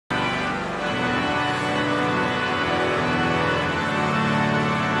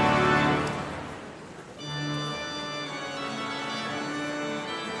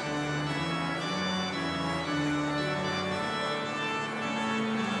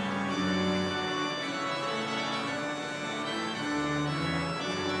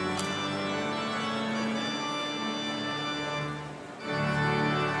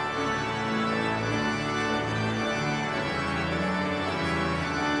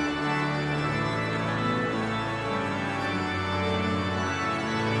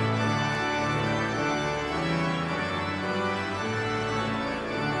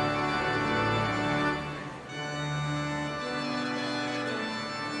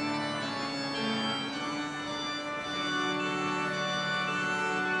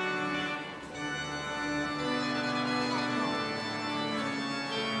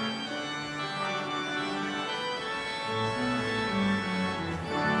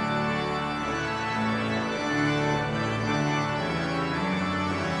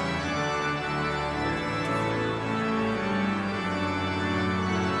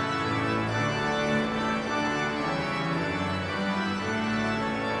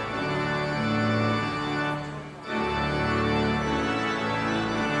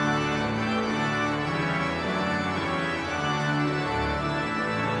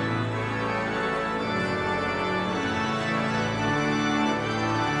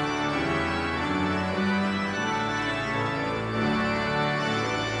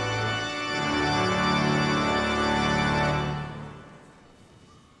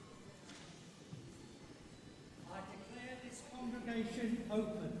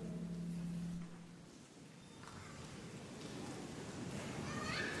gentlemen.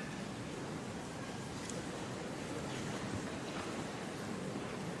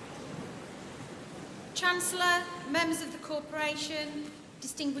 Chancellor, members of the Corporation,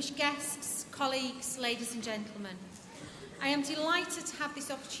 distinguished guests, colleagues, ladies and gentlemen, I am delighted to have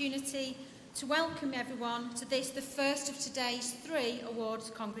this opportunity to welcome everyone to this, the first of today's 3 awards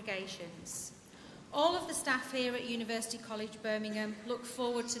congregations. All of the staff here at University College Birmingham look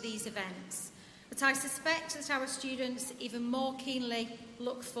forward to these events, but I suspect that our students even more keenly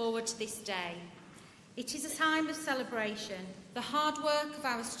look forward to this day. It is a time of celebration. The hard work of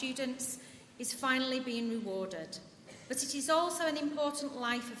our students is finally being rewarded. But it is also an important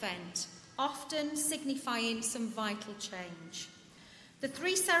life event, often signifying some vital change. The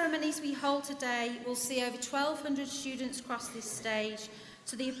 3 ceremonies we hold today will see over 1,200 students cross this stage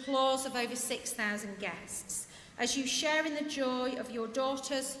to the applause of over 6,000 guests, as you share in the joy of your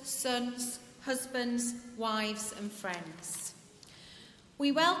daughters, sons, husbands, wives and friends.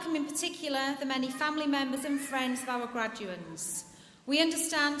 We welcome in particular the many family members and friends of our graduands. We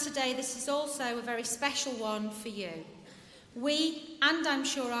understand today this is also a very special one for you. We, and I'm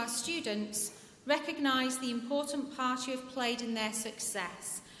sure our students, recognise the important part you have played in their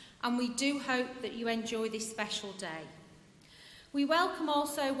success, and we do hope that you enjoy this special day. We welcome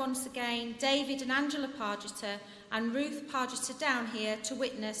also once again David and Angela Pargeter and Ruth Pargeter down here to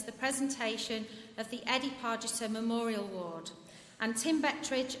witness the presentation of the Eddie Pargeter Memorial Award, and Tim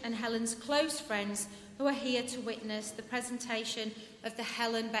Bettridge and Helen's close friends who are here to witness the presentation of the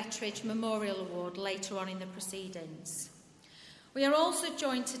Helen Bettridge Memorial Award later on in the proceedings. We are also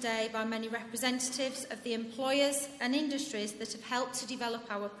joined today by many representatives of the employers and industries that have helped to develop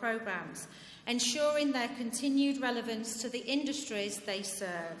our programmes, ensuring their continued relevance to the industries they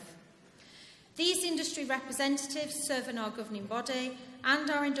serve. These industry representatives serve in our governing body and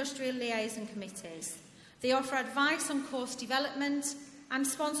our industrial liaison committees. They offer advice on course development and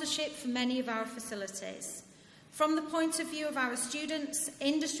sponsorship for many of our facilities. From the point of view of our students,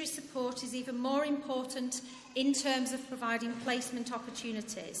 industry support is even more important in terms of providing placement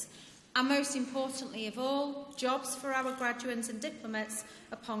opportunities, and most importantly of all, jobs for our graduates and diplomats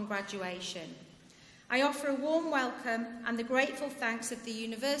upon graduation. I offer a warm welcome and the grateful thanks of the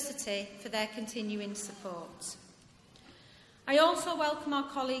University for their continuing support. I also welcome our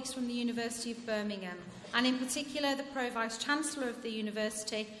colleagues from the University of Birmingham, and in particular the Pro-Vice-Chancellor of the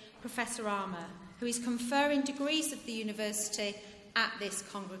University, Professor Armour, who is conferring degrees of the University at this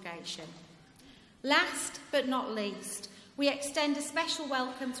congregation. Last but not least, we extend a special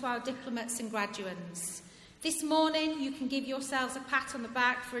welcome to our diplomats and graduands. This morning you can give yourselves a pat on the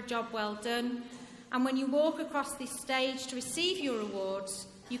back for a job well done, and when you walk across this stage to receive your awards,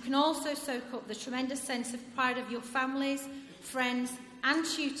 you can also soak up the tremendous sense of pride of your families, friends and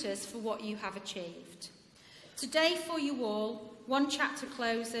tutors for what you have achieved. Today for you all, one chapter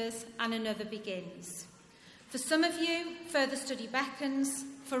closes and another begins. For some of you, further study beckons,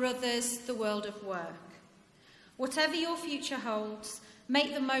 for others, the world of work. Whatever your future holds,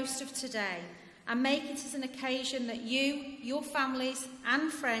 make the most of today and make it as an occasion that you, your families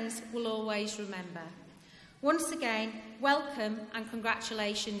and friends will always remember. Once again, welcome and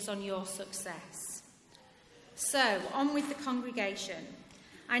congratulations on your success. So, on with the congregation.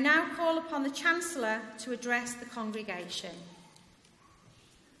 I now call upon the Chancellor to address the congregation.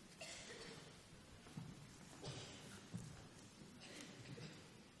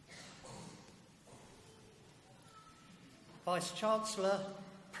 Vice-Chancellor,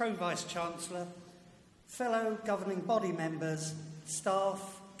 Pro-Vice-Chancellor, fellow governing body members,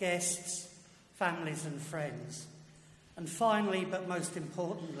 staff, guests, families and friends, and finally, but most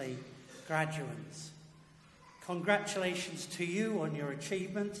importantly, graduates. Congratulations to you on your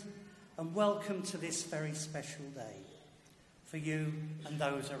achievement and welcome to this very special day for you and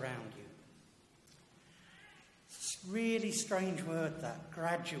those around you. It's a really strange word, that,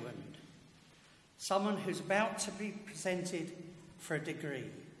 graduand. Someone who's about to be presented for a degree.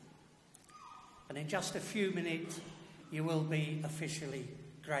 And in just a few minutes, you will be officially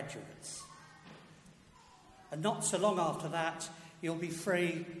graduates. And not so long after that, you'll be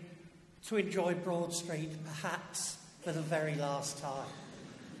free to enjoy Broad Street, perhaps for the very last time.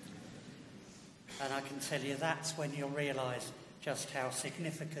 And I can tell you that's when you'll realise just how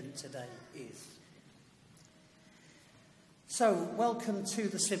significant today is. So, welcome to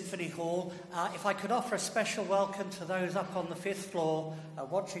the Symphony Hall. If I could offer a special welcome to those up on the 5th floor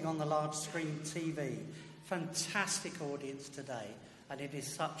watching on the large screen TV. Fantastic audience today, and it is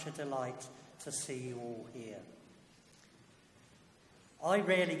such a delight to see you all here. I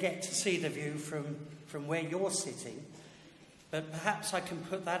rarely get to see the view from where you're sitting, but perhaps I can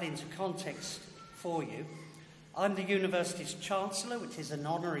put that into context for you. I'm the university's Chancellor, which is an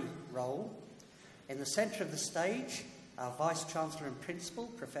honorary role. In the centre of the stage, our Vice-Chancellor and Principal,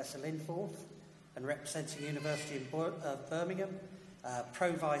 Professor Linforth, and representing University of Birmingham,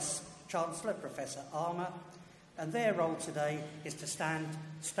 Pro-Vice-Chancellor, Professor Armour, and their role today is to stand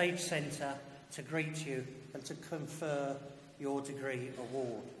stage centre to greet you and to confer your degree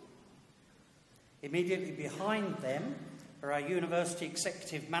award. Immediately behind them are our university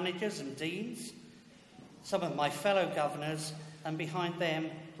executive managers and deans, some of my fellow governors, and behind them,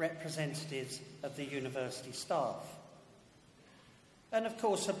 representatives of the university staff. And of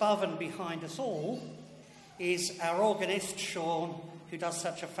course, above and behind us all is our organist, Sean, who does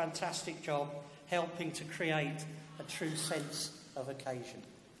such a fantastic job helping to create a true sense of occasion.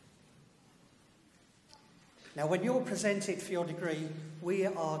 Now, when you're presented for your degree, we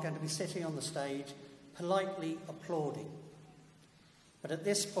are going to be sitting on the stage, politely applauding. But at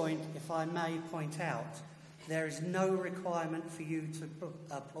this point, if I may point out, there is no requirement for you to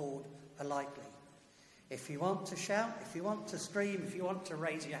applaud politely. If you want to shout, if you want to scream, if you want to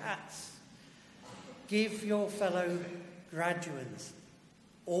raise your hats, give your fellow graduates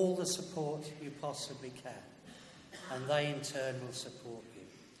all the support you possibly can, and they in turn will support you.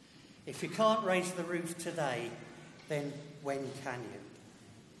 If you can't raise the roof today, then when can you?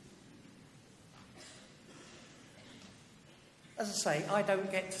 As I say, I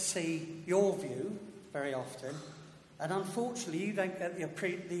don't get to see your view very often, and unfortunately you don't get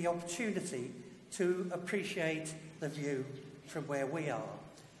the opportunity to appreciate the view from where we are,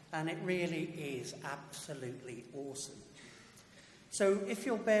 and it really is absolutely awesome. So if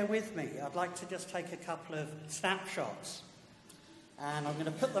you'll bear with me, I'd like to just take a couple of snapshots, and I'm going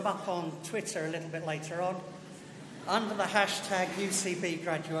to put them up on Twitter a little bit later on under the hashtag UCB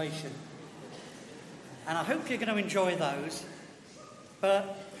graduation, and I hope you're going to enjoy those.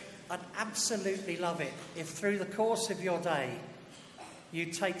 But I'd absolutely love it if through the course of your day you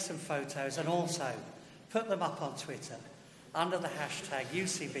take some photos and also put them up on Twitter under the hashtag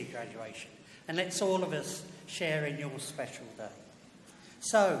UCB graduation, and let's all of us share in your special day.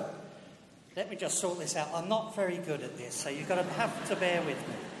 So, let me just sort this out. I'm not very good at this, so you're going to have to bear with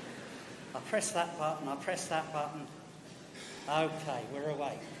me. I press that button, I press that button. Okay, we're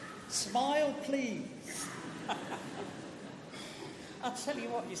away. Smile, please. I'll tell you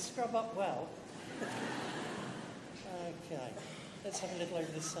what, you scrub up well. Okay, let's have a little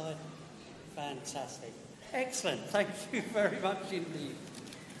over this side. Fantastic. Excellent, thank you very much indeed.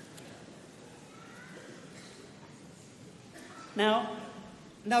 Now,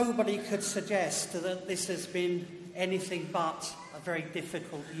 nobody could suggest that this has been anything but a very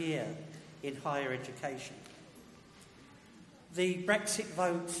difficult year in higher education. The Brexit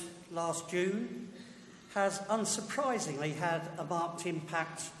vote last June has unsurprisingly had a marked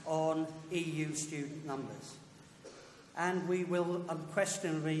impact on EU student numbers, and we will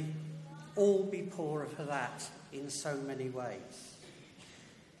unquestionably all be poorer for that in so many ways.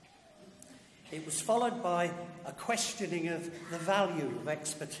 It was followed by a questioning of the value of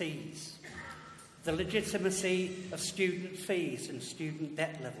expertise, the legitimacy of student fees and student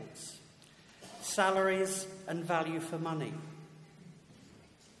debt levels, salaries and value for money.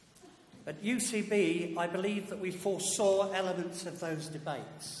 At UCB, I believe that we foresaw elements of those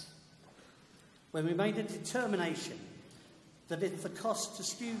debates when we made a determination that if the cost to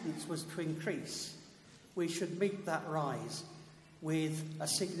students was to increase, we should meet that rise with a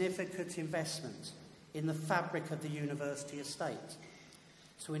significant investment in the fabric of the university estate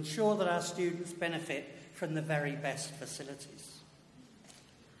to ensure that our students benefit from the very best facilities.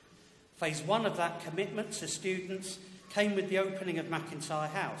 Phase 1 of that commitment to students came with the opening of McIntyre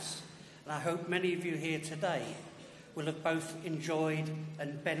House, and I hope many of you here today will have both enjoyed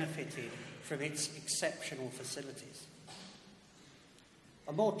and benefited from its exceptional facilities.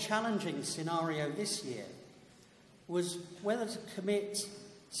 A more challenging scenario this year was whether to commit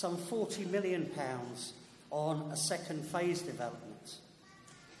some £40 million on a second phase development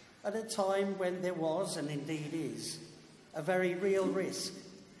at a time when there was, and indeed is, a very real risk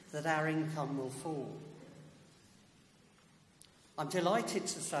that our income will fall. I'm delighted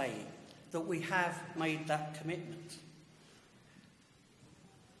to say that we have made that commitment.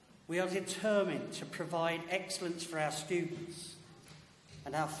 We are determined to provide excellence for our students,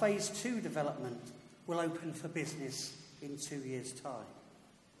 and our Phase 2 development will open for business in 2 years' time.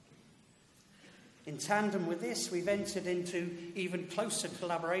 In tandem with this, we've entered into even closer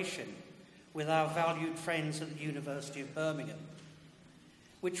collaboration with our valued friends at the University of Birmingham,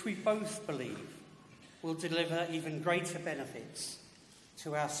 which we both believe will deliver even greater benefits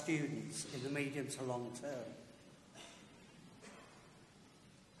to our students in the medium to long term.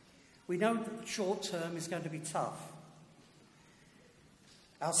 We know that the short term is going to be tough.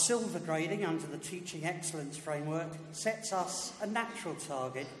 Our silver grading under the Teaching Excellence Framework sets us a natural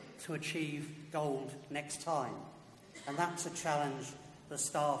target to achieve gold next time, and that's a challenge the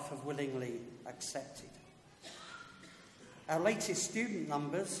staff have willingly accepted. Our latest student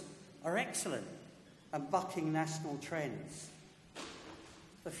numbers are excellent and bucking national trends.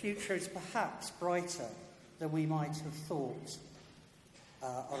 The future is perhaps brighter than we might have thought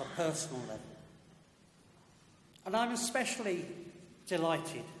on a personal level. And I'm especially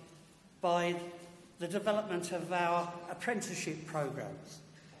delighted by the development of our apprenticeship programs.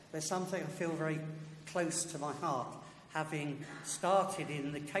 There's something I feel very close to my heart, having started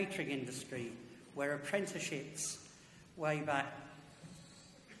in the catering industry, where apprenticeships way back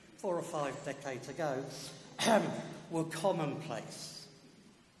 4 or 5 decades ago were commonplace.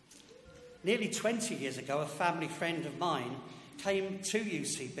 Nearly 20 years ago, a family friend of mine came to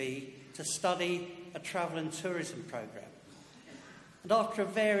UCB to study a travel and tourism programme. And after a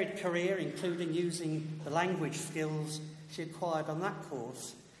varied career, including using the language skills she acquired on that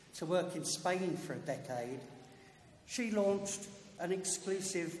course to work in Spain for a decade, she launched an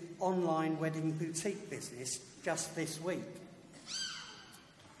exclusive online wedding boutique business just this week.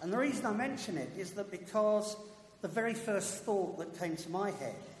 And the reason I mention it is that because the very first thought that came to my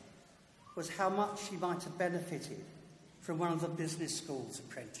head was how much she might have benefited from one of the business school's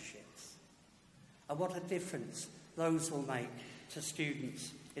apprenticeships, and what a difference those will make to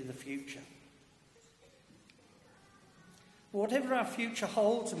students in the future. Whatever our future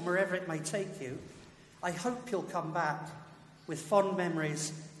holds and wherever it may take you, I hope you'll come back with fond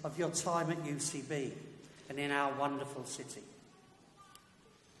memories of your time at UCB and in our wonderful city.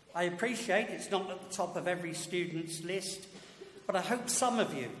 I appreciate it's not at the top of every student's list, but I hope some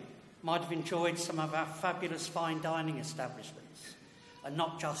of you might have enjoyed some of our fabulous fine dining establishments, and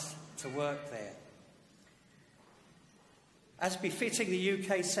not just to work there. As befitting the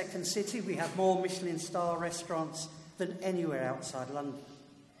UK's second city, we have more Michelin star restaurants than anywhere outside London.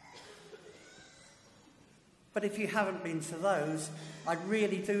 But if you haven't been to those, I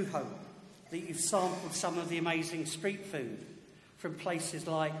really do hope that you've sampled some of the amazing street food from places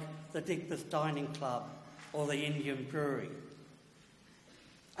like the Digbeth Dining Club or the Indian Brewery.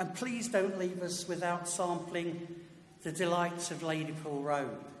 And please don't leave us without sampling the delights of Ladypool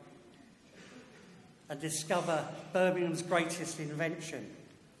Road and discover Birmingham's greatest invention,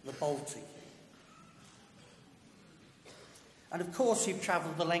 the Balti. And of course you've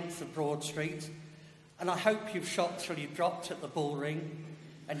travelled the length of Broad Street, and I hope you've shot till you've dropped at the Bullring,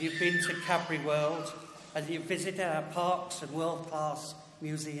 and you've been to Cadbury World, and you've visited our parks and world-class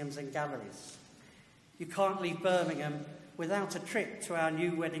museums and galleries. You can't leave Birmingham without a trip to our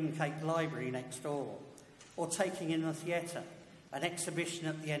new wedding cake library next door, or taking in the theatre, an exhibition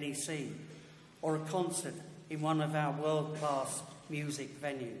at the NEC, or a concert in one of our world-class music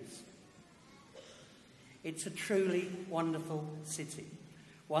venues. It's a truly wonderful city,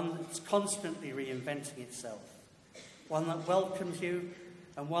 one that's constantly reinventing itself, one that welcomes you,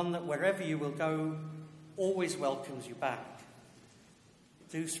 and one that wherever you will go, always welcomes you back.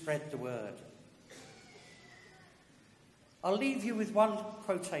 Do spread the word. I'll leave you with one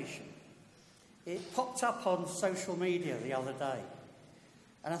quotation. It popped up on social media the other day,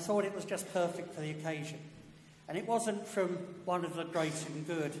 and I thought it was just perfect for the occasion. And it wasn't from one of the great and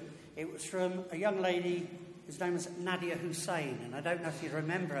good. It was from a young lady whose name was Nadia Hussain, and I don't know if you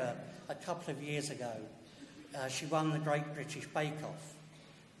remember her. A couple of years ago, she won the Great British Bake Off,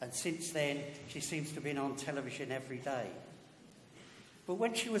 and since then she seems to have been on television every day. But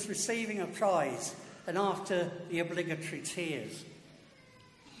when she was receiving a prize, and after the obligatory tears,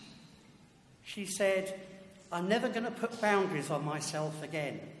 she said, "I'm never going to put boundaries on myself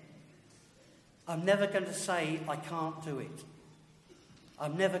again. I'm never going to say I can't do it.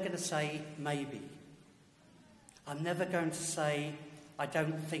 I'm never going to say maybe. I'm never going to say I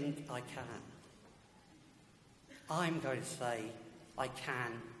don't think I can. I'm going to say I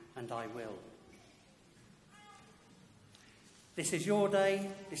can and I will." This is your day.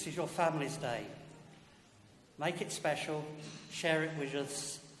 This is your family's day. Make it special. Share it with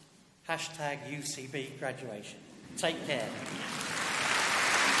us. Hashtag UCB graduation. Take care.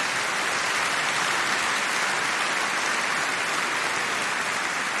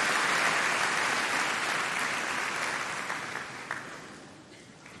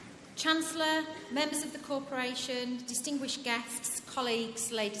 Chancellor, members of the Corporation, distinguished guests,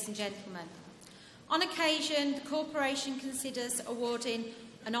 colleagues, ladies and gentlemen. On occasion, the Corporation considers awarding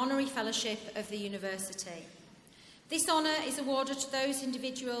an honorary fellowship of the University. This honour is awarded to those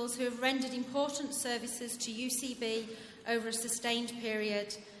individuals who have rendered important services to UCB over a sustained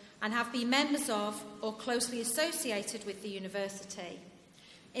period and have been members of or closely associated with the university.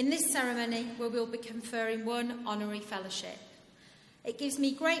 In this ceremony, we will be conferring one honorary fellowship. It gives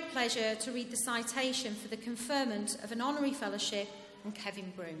me great pleasure to read the citation for the conferment of an honorary fellowship on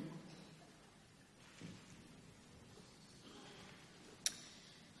Kevin Broom.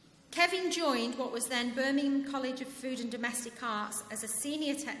 Kevin joined what was then Birmingham College of Food and Domestic Arts as a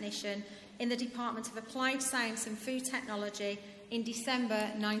senior technician in the Department of Applied Science and Food Technology in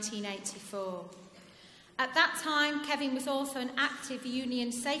December 1984. At that time, Kevin was also an active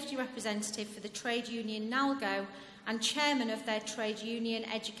union safety representative for the trade union NALGO and chairman of their trade union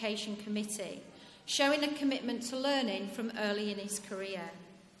education committee, showing a commitment to learning from early in his career.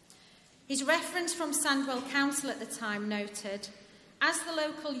 His reference from Sandwell Council at the time noted, "As the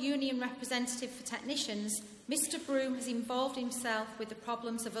local union representative for technicians, Mr. Broom has involved himself with the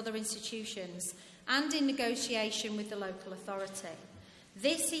problems of other institutions and in negotiation with the local authority.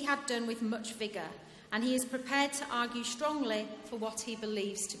 This he had done with much vigour, and he is prepared to argue strongly for what he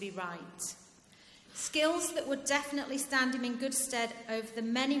believes to be right. Skills that would definitely stand him in good stead over the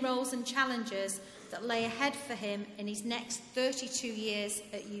many roles and challenges that lay ahead for him in his next 32 years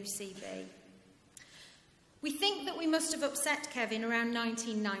at UCB." We think that we must have upset Kevin around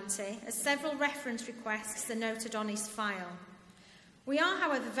 1990, as several reference requests are noted on his file. We are,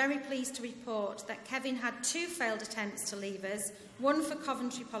 however, very pleased to report that Kevin had 2 failed attempts to leave us, one for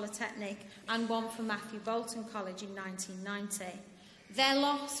Coventry Polytechnic and one for Matthew Bolton College in 1990. Their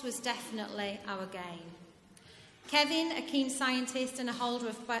loss was definitely our gain. Kevin, a keen scientist and a holder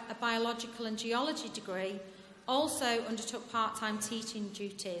of a biological and geology degree, also undertook part-time teaching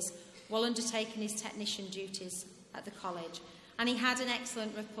duties while undertaking his technician duties at the college, and he had an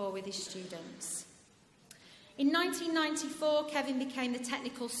excellent rapport with his students. In 1994, Kevin became the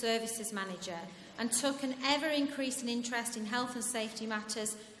Technical Services Manager and took an ever-increasing interest in health and safety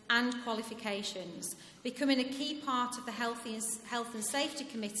matters and qualifications, becoming a key part of the Health and Safety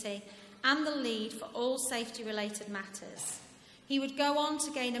Committee and the lead for all safety-related matters. He would go on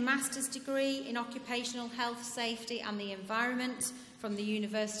to gain a master's degree in occupational health, safety and the environment from the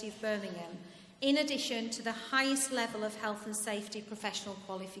University of Birmingham, in addition to the highest level of health and safety professional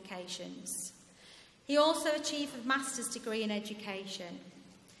qualifications. He also achieved a master's degree in education.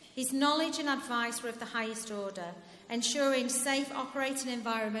 His knowledge and advice were of the highest order, ensuring safe operating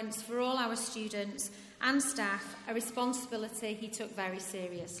environments for all our students and staff, a responsibility he took very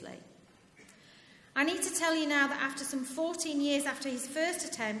seriously. I need to tell you now that after some 14 years after his first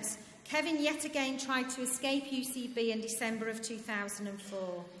attempts, Kevin yet again tried to escape UCB in December of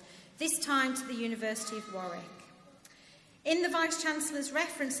 2004, this time to the University of Warwick. In the Vice-Chancellor's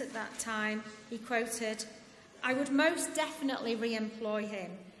reference at that time, he quoted, "I would most definitely re-employ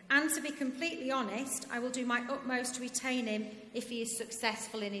him, and to be completely honest, I will do my utmost to retain him if he is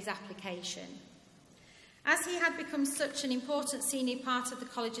successful in his application." As he had become such an important senior part of the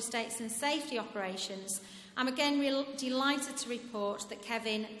College Estates and Safety operations, I'm again delighted to report that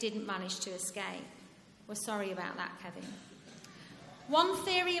Kevin didn't manage to escape. We're sorry about that, Kevin. One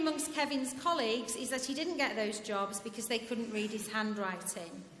theory amongst Kevin's colleagues is that he didn't get those jobs because they couldn't read his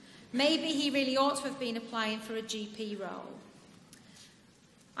handwriting. Maybe he really ought to have been applying for a GP role.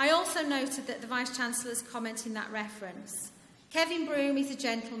 I also noted that the Vice-Chancellor's comment in that reference. Kevin Broom is a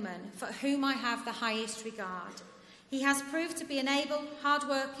gentleman for whom I have the highest regard. He has proved to be an able,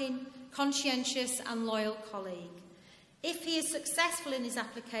 hard-working, conscientious and loyal colleague. If he is successful in his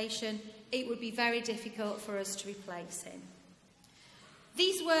application, it would be very difficult for us to replace him.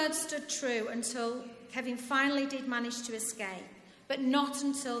 These words stood true until Kevin finally did manage to escape, but not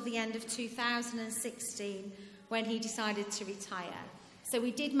until the end of 2016 when he decided to retire. So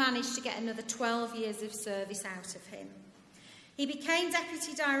we did manage to get another 12 years of service out of him. He became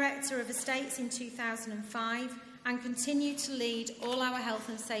Deputy Director of Estates in 2005 and continued to lead all our health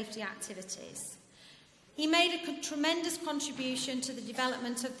and safety activities. He made a tremendous contribution to the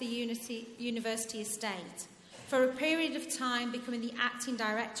development of the university estate, for a period of time becoming the Acting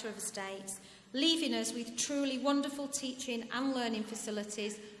Director of Estates, leaving us with truly wonderful teaching and learning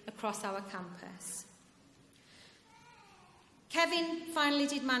facilities across our campus. Kevin finally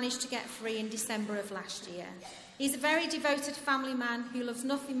did manage to get free in December of last year. He's a very devoted family man who loves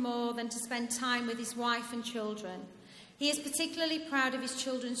nothing more than to spend time with his wife and children. He is particularly proud of his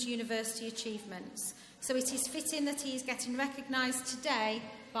children's university achievements, so it is fitting that he is getting recognised today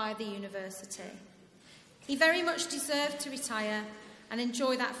by the university. He very much deserved to retire and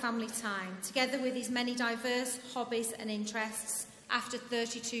enjoy that family time, together with his many diverse hobbies and interests after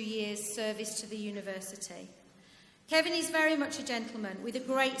 32 years' service to the university. Kevin is very much a gentleman with a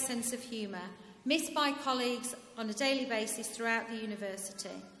great sense of humour, missed by colleagues on a daily basis throughout the university.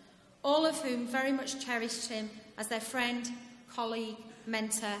 all of whom very much cherished him as their friend, colleague,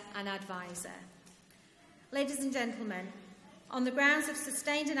 mentor and advisor. Ladies and gentlemen, on the grounds of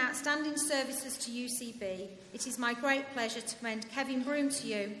sustained and outstanding services to UCB, it is my great pleasure to commend Kevin Broom to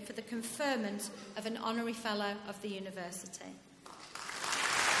you for the conferment of an Honorary Fellow of the University.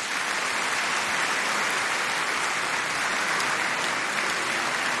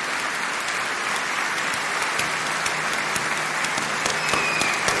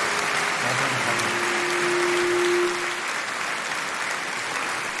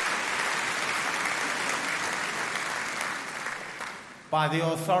 By the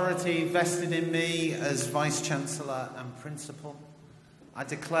authority vested in me as Vice-Chancellor and Principal, I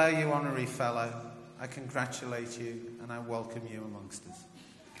declare you Honorary Fellow, I congratulate you and I welcome you amongst us.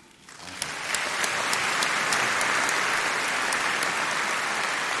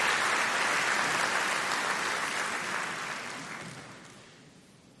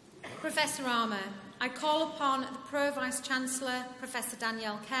 Professor Armour, I call upon the Pro-Vice-Chancellor, Professor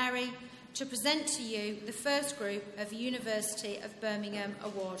Danielle Carey, to present to you the first group of University of Birmingham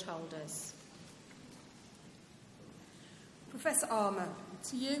award holders. Professor Armour,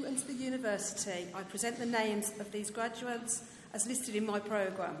 to you and to the University, I present the names of these graduates as listed in my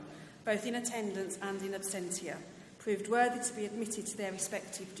programme, both in attendance and in absentia, proved worthy to be admitted to their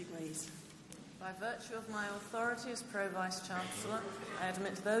respective degrees. By virtue of my authority as Pro-Vice-Chancellor, I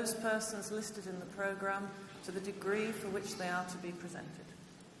admit those persons listed in the programme to the degree for which they are to be presented.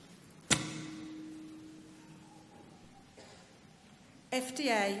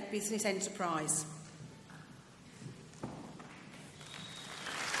 FDA Business Enterprise.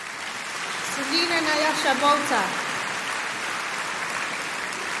 Selina Nayasha Bolta.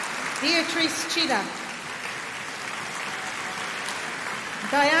 Beatrice Chida.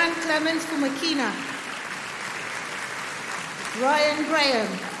 Diane Clemens Fumakina. Ryan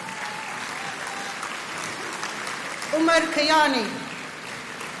Graham. Umar Kayani.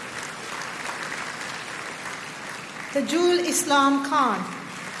 Tajul Islam Khan.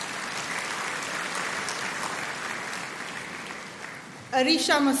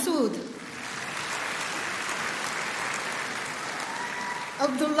 Arisha Masood.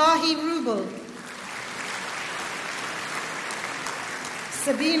 Abdullahi Rubel.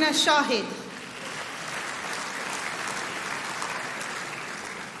 Sabina Shahid.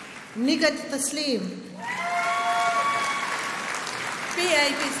 Nigat Taslim. BA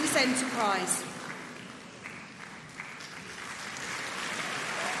Business Enterprise.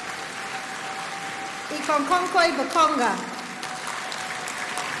 Ikonkonkoi Bakonga.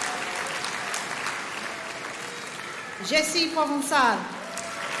 Jessie Provençal.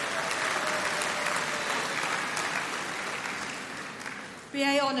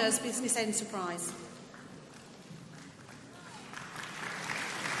 BA Honours Business Enterprise.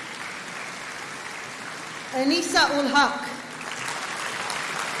 Anisa Ul Haq.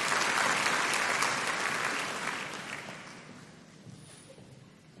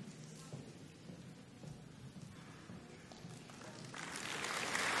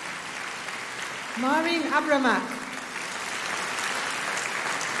 Maureen Abramak.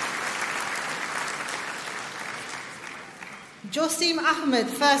 Josim Ahmed,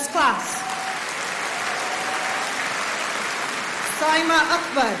 First Class. Saima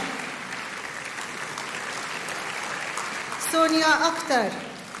Akbar. Sonia Akhtar.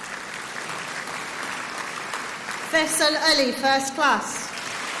 Faisal Ali, First Class.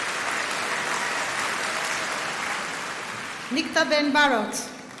 Nikta Ben Barot.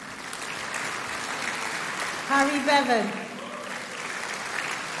 Harry Bevan.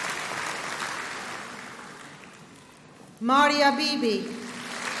 Maria Bibi.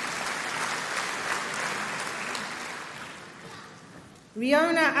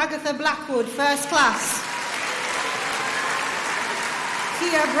 Riona Agatha Blackwood, First Class.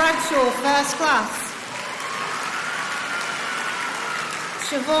 Kia Bradshaw, First Class.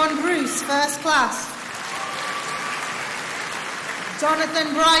 Siobhan Bruce, First Class.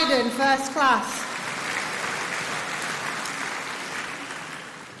 Jonathan Bryden, First Class.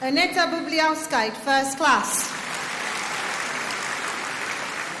 Aneta Bubliauskite, First Class.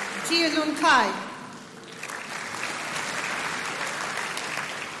 Gia Lun Kai.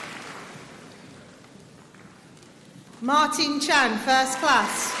 Martin Chan, First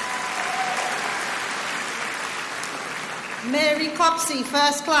Class. Mary Copsey,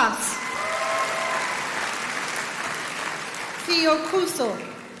 First Class. Theo Kuso.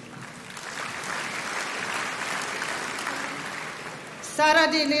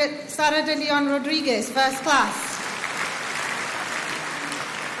 Sara de Leon Rodriguez, First Class.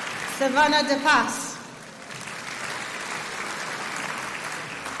 Savannah De Paz.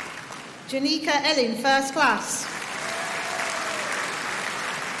 Janika Ellen, first class.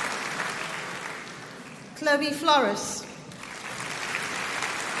 Chloe Flores.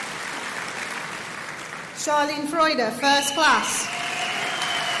 Charlene Freuder, first class.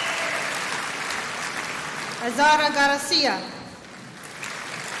 Azara Garcia.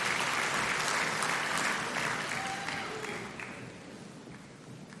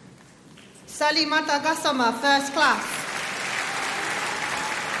 Salimata Gassama, first class.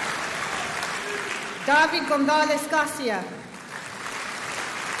 David Gonzalez Garcia.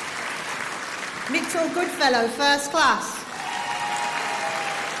 Mitchell Goodfellow, first class.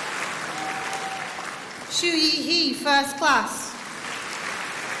 Shu Yi He, first class.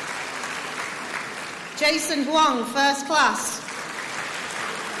 Jason Huang, first class.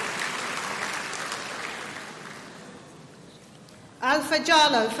 Alpha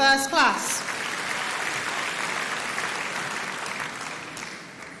Jalo, first class.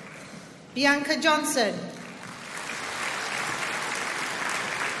 Bianca Johnson.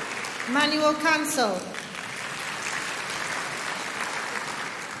 Manuel Cancel.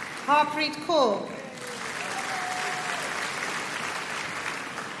 Harpreet Kaur.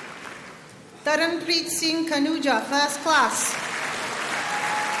 Taranpreet Singh Kanuja, first class.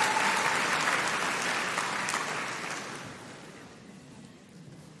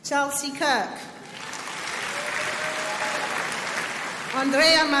 Chelsea Kirk.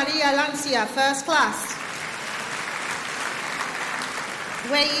 Andrea Maria Lancia, first class.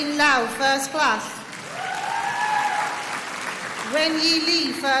 Wei Yin Lau, first class. Wen Yi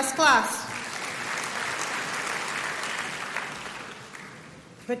Li, first class.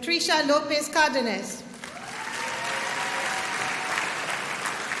 Patricia Lopez Cardenas.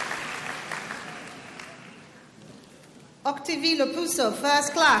 Octavie Lopuso,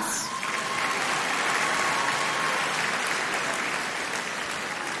 first class.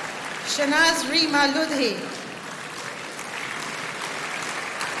 Shanaz Rima Ludhi.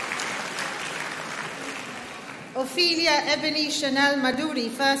 Ophelia Ebony Chanel Maduri,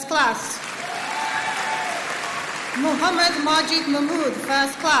 first class. Muhammad Majid Mahmood,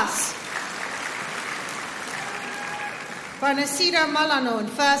 first class. Banasira Malanon,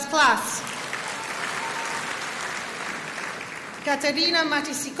 first class. Katerina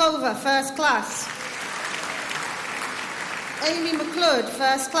Matisikova, first class. Amy McLeod,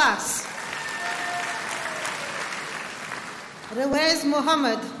 first class. Rawaz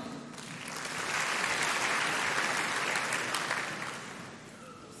Muhammad.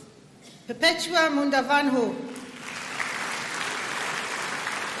 Perpetua Mundavanhu.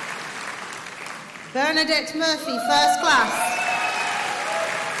 Bernadette Murphy, first class.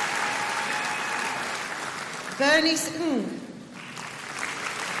 Bernice Ng.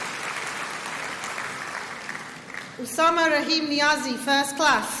 Usama Rahim Niazi, first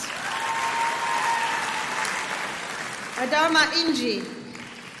class. Adama Inji.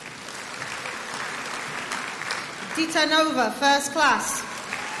 Dita Nova, first class.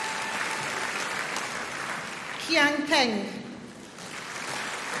 Kiang Peng.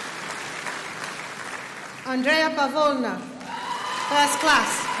 Andrea Pavolna, first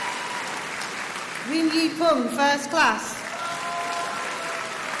class. Win Yi Pung, first class.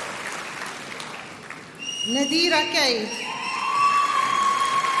 Nadira Cade.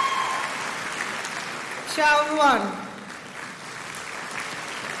 Xiao Ruan.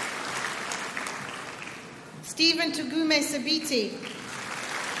 Stephen Tugume Sabiti.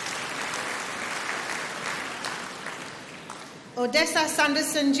 Odessa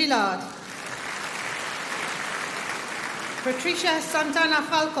Sanderson Gillard. Patricia Santana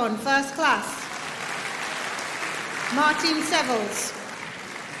Falcon, first class. Martin Sevels.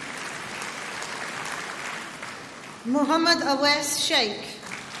 Muhammad Awais Sheikh.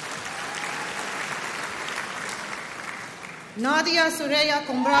 Nadia Sureya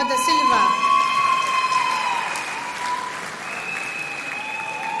Kumbra da Silva.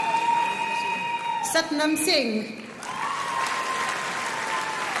 Satnam Singh.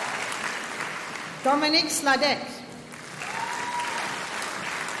 Dominic Sladek.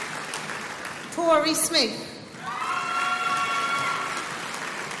 Tori Smith.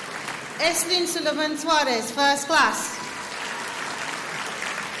 Eslin Sullivan Suarez, first class.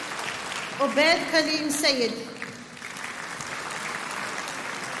 Obed Khalim Sayed.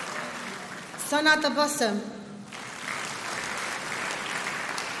 Sanat Abbasam.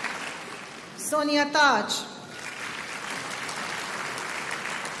 Sonia Taj.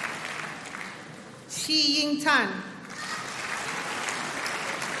 Shi Ying Tan.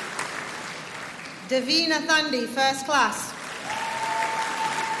 Davina Thandi, first class.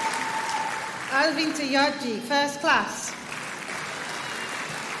 Alvin Tayaji, first class.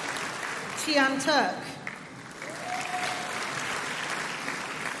 Tian Turk.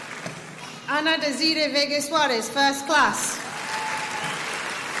 Ana Desire Vega Suarez, first class.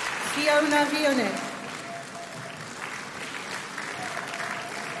 Fiona Vione.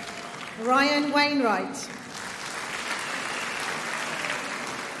 Ryan Wainwright.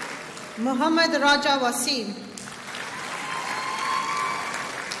 Muhammad Raja Wasim.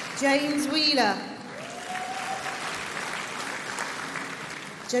 James Wheeler.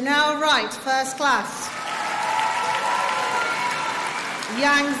 Janelle Wright, first class.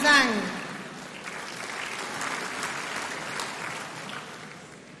 Yang Zhang.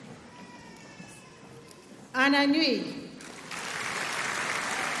 Anna Nui.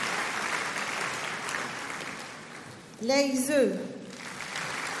 Lei Zhu.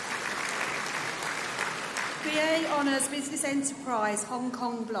 BA Honours Business Enterprise Hong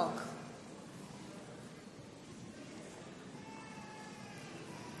Kong Block.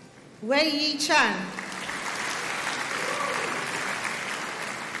 Wei Yi Chan.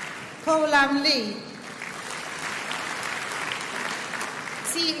 Ko Lam Lee.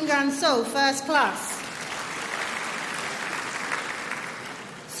 Si Ngan So, first class.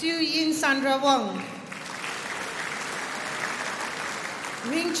 Su Yin Sandra Wong.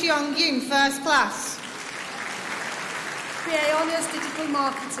 Ring Cheong Yin, first class. BA Honours Digital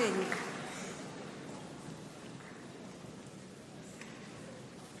Marketing.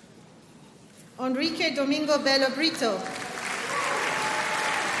 Enrique Domingo Bello Brito.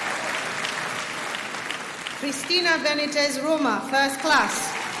 Cristina Benitez Roma, first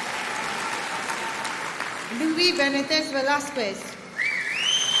class. Louis Benitez Velasquez.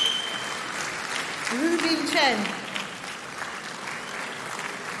 Rubin Chen.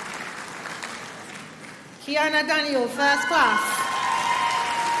 Kiana Daniel, first class.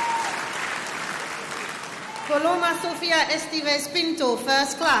 Coloma Sofia Estives Pinto,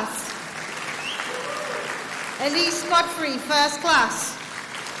 first class. Elise Godfrey, first class.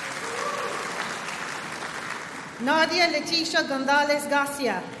 Nadia Leticia Gonzalez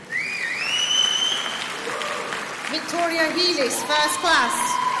Garcia. Victoria Healis, first class.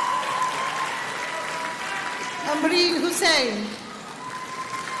 Amreen Hussein.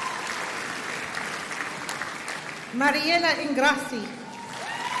 Mariela Ingrassi.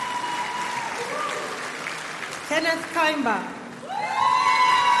 Kenneth Kaimba.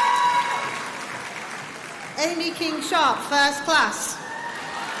 Amy King Sharp, first class.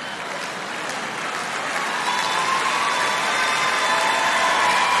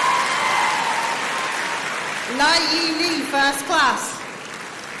 Lai Yi Lee, first class.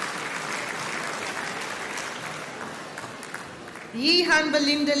 Yi Han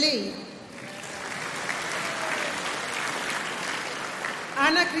Belinda Lee.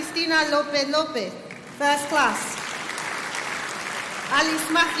 Ana Cristina Lopez Lopez, first class.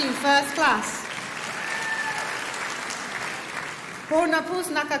 Alice Matthew, first class. Pornapus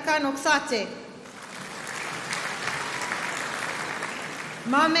Nakakano Ksate.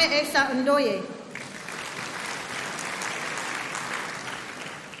 Mame Esa Ndoye.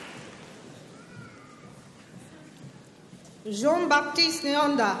 Jean-Baptiste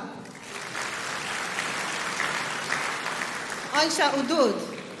Nyonda. Aisha Udud.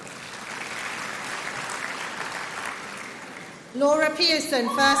 Laura Pearson,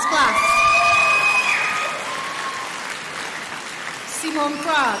 first class. Simon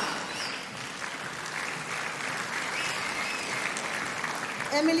Prague.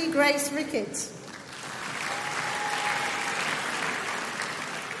 Emily Grace Ricketts.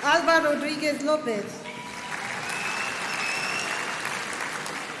 Alba Rodriguez Lopez.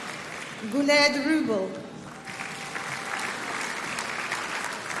 Guled Rubel.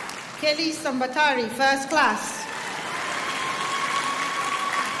 Kelly Sambatari, first class.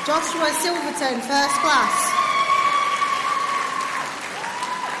 Joshua Silverton, first class.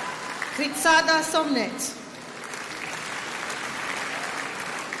 Kritsada Somnet.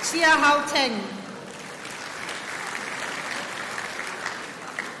 Chia Hao Teng.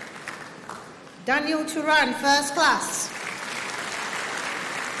 Daniel Turan, first class.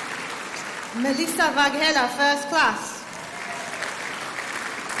 Melissa Vaghela, first class.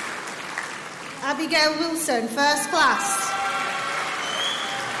 Abigail Wilson, first class.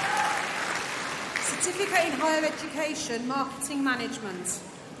 Certificate in Higher Education, Marketing Management.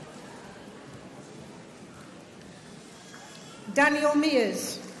 Daniel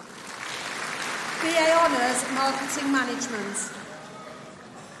Mears. BA Honours, Marketing Management.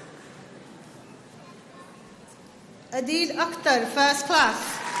 Adil Akhtar, first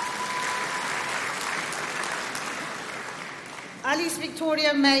class. Alice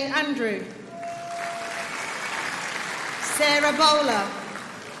Victoria May Andrew. Sarah Bowler.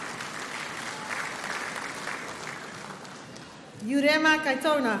 Urema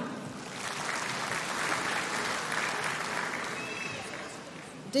Kaitona.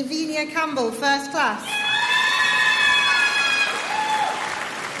 Davinia Campbell, first class.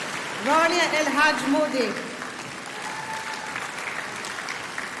 Rania El Haj Modi.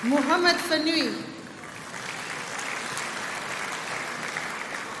 Muhammad Fanui.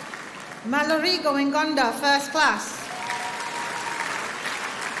 Malorigo Ngonda, first class.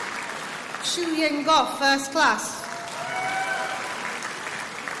 Shu Yen Goff, first class.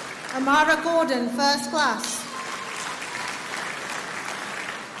 Amara Gordon, first class.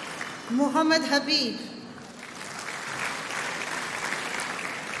 Muhammad Habib.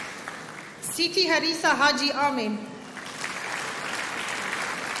 Siti Harisa Haji Amin.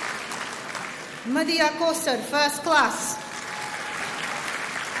 Madia Kosar, first class.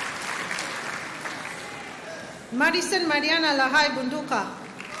 Madison Mariana Lahai Bunduka.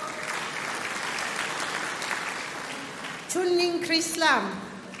 Chunning Krislam.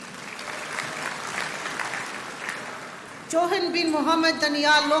 Johan bin Muhammad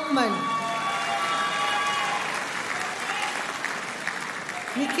Daniel Lokman.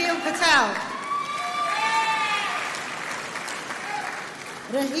 Nikhil Patel.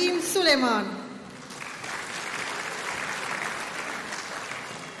 Rahim Suleiman.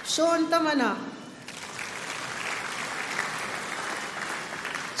 Sean Tamana.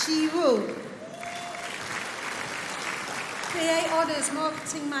 Chi Wu. PA Honours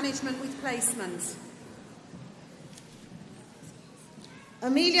Marketing Management with Placement.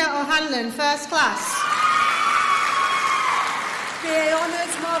 Amelia O'Hanlon, first class. PA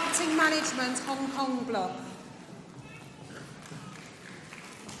Honours Marketing Management, Hong Kong Block.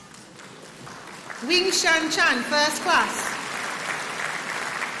 Wing Shan Chan, first class.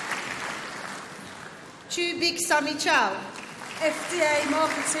 Chu Big Sami Chow. FDA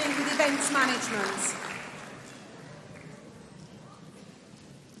Marketing with Events Management.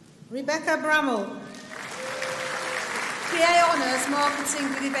 Rebecca Brammel. PA Honours Marketing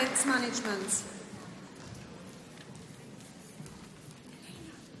with Events Management.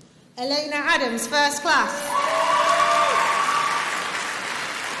 Elena Adams, first class.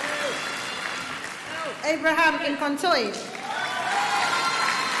 Abraham Incontoy.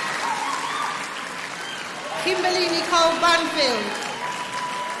 Kimberly Nicole Banfield.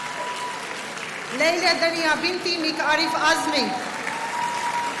 Leila Dania Binti Mika Arif Azmi.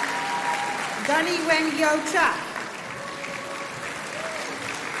 Dani Wen Yo Chak.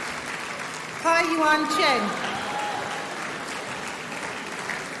 Kai Yuan Chen.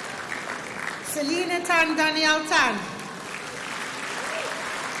 Selina Tan Daniel Tan.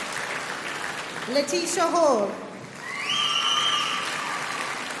 Letitia Hall.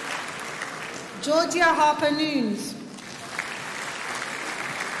 Georgia Harper Noons.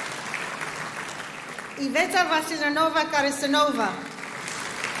 Iveta Vasilanova Karistanova.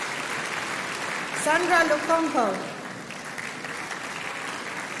 Sandra Lukonko.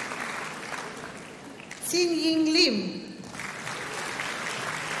 Xin Ying Lim.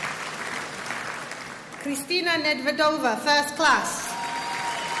 Christina Nedvedova, first class.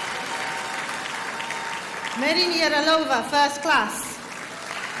 Merin Yeralova, first class.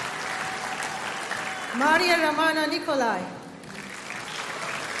 Maria Romana Nikolai.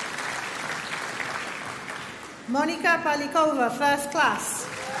 Monica Palikova, first class.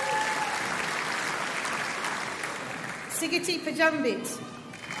 Sigeti Pajambit.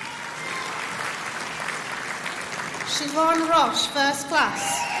 Siobhan Roche, first class.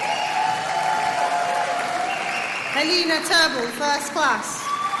 Helena Turnbull, first class.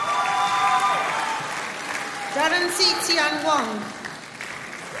 Darren Si Tian Wong.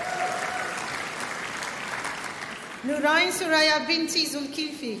 Nurain Suraya Binti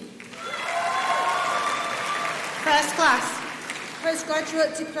Zulkifli, first class.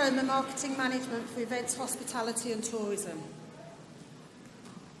 Postgraduate Diploma Marketing Management for Events, Hospitality and Tourism.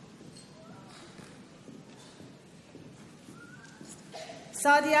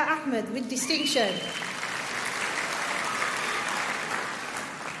 Sadia Ahmed with distinction.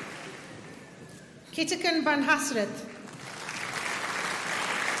 Kitakan Ban Hasrat.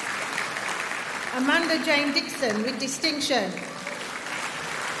 Amanda Jane Dixon with distinction.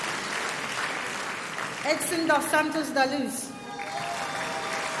 Edson dos Santos da Luz.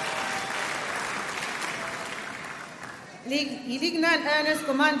 Ilignan Ernest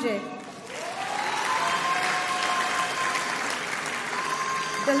Gomanje.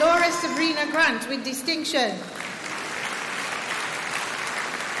 Dolores Sabrina Grant with distinction.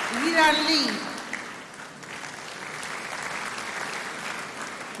 Yiran Lee.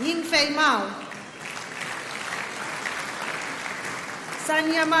 Yingfei Mao.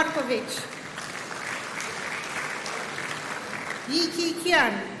 Sanya Markovic. Yi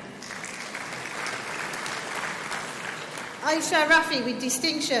Kian. Aisha Rafi with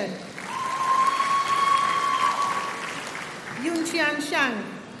distinction. Yun Tian Shang.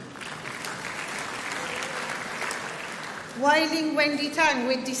 Wailing Wendy Tang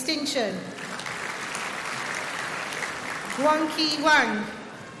with distinction. Guang Qi Wang.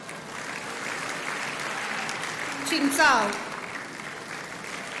 Qing Zhao.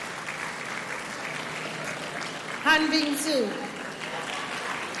 Han Bing Zhu.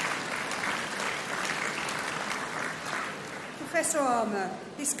 Professor Armour,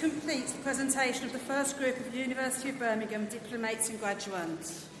 this completes the presentation of the first group of University of Birmingham diplomates and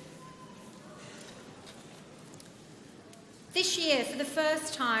graduates. This year, for the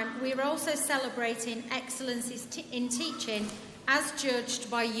first time, we are also celebrating excellence in teaching as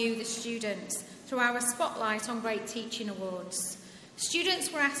judged by you, the students, through our Spotlight on Great Teaching Awards.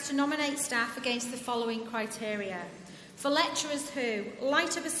 Students were asked to nominate staff against the following criteria. For lecturers who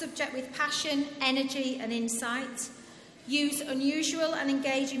light up a subject with passion, energy and insight, use unusual and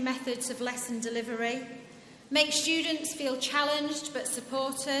engaging methods of lesson delivery, make students feel challenged but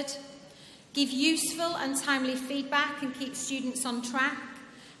supported, give useful and timely feedback and keep students on track,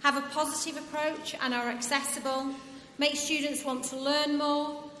 have a positive approach and are accessible, make students want to learn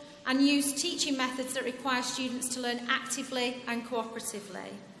more, and use teaching methods that require students to learn actively and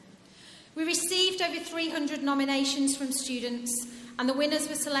cooperatively. We received over 300 nominations from students, and the winners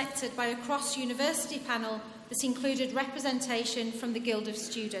were selected by a cross-university panel that included representation from the Guild of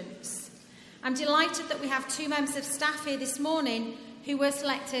Students. I'm delighted that we have 2 members of staff here this morning who were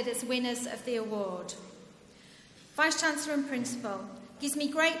selected as winners of the award. Vice-Chancellor and Principal, it gives me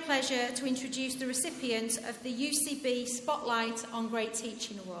great pleasure to introduce the recipients of the UCB Spotlight on Great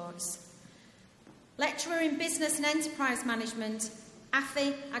Teaching Awards. Lecturer in Business and Enterprise Management,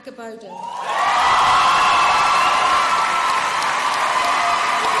 Afi Agabodu.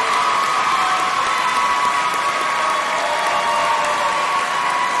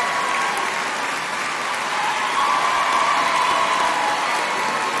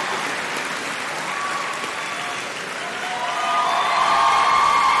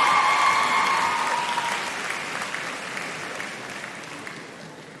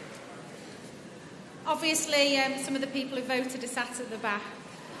 Obviously, some of the people who voted are sat at the back.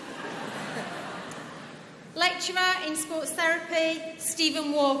 Lecturer in Sports Therapy,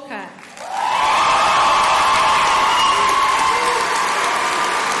 Stephen Walker.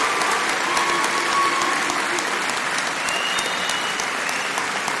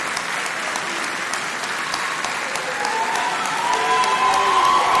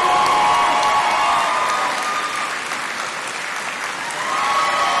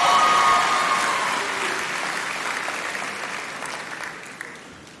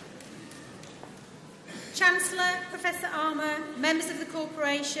 Chancellor, Professor Armour, members of the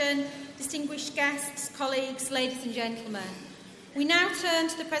Corporation, distinguished guests, colleagues, ladies and gentlemen. We now turn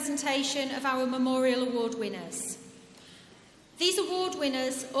to the presentation of our Memorial Award winners. These award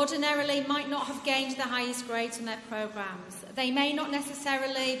winners ordinarily might not have gained the highest grades on their programmes. They may not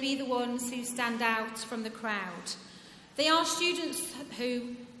necessarily be the ones who stand out from the crowd. They are students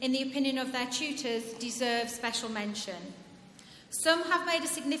who, in the opinion of their tutors, deserve special mention. Some have made a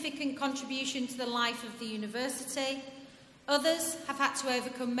significant contribution to the life of the university. Others have had to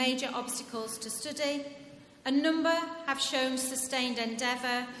overcome major obstacles to study. A number have shown sustained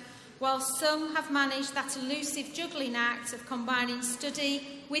endeavour, while some have managed that elusive juggling act of combining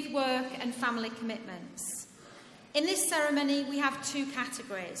study with work and family commitments. In this ceremony, we have 2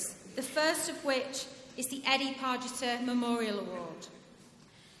 categories, the first of which is the Eddie Pargeter Memorial Award.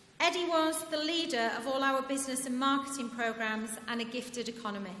 Eddie was the leader of all our business and marketing programmes and a gifted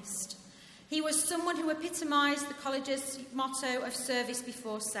economist. He was someone who epitomised the college's motto of service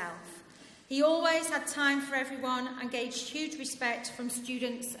before self. He always had time for everyone and gauged huge respect from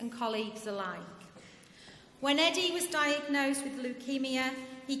students and colleagues alike. When Eddie was diagnosed with leukemia,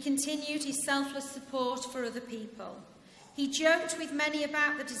 he continued his selfless support for other people. He joked with many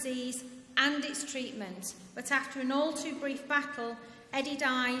about the disease and its treatment, but after an all-too-brief battle, Eddie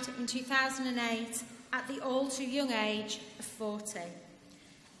died in 2008 at the all-too-young age of 40.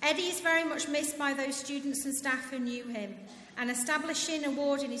 Eddie is very much missed by those students and staff who knew him, and establishing an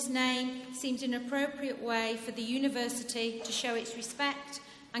award in his name seemed an appropriate way for the university to show its respect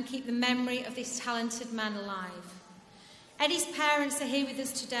and keep the memory of this talented man alive. Eddie's parents are here with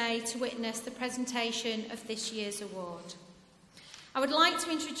us today to witness the presentation of this year's award. I would like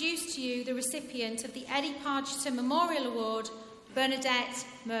to introduce to you the recipient of the Eddie Pargeter Memorial Award, Bernadette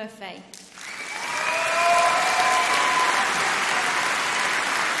Murphy.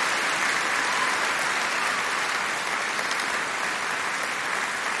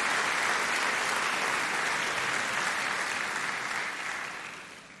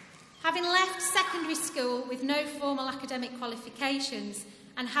 secondary school with no formal academic qualifications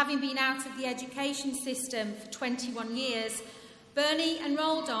and having been out of the education system for 21 years, Bernie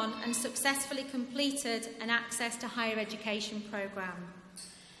enrolled on and successfully completed an Access to Higher Education programme.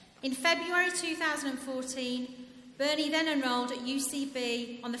 In February 2014, Bernie then enrolled at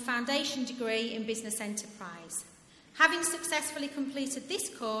UCB on the foundation degree in Business Enterprise. Having successfully completed this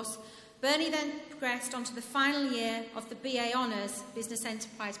course, Bernie then progressed onto the final year of the BA Honours Business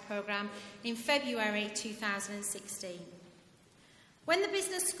Enterprise programme in February 2016. When the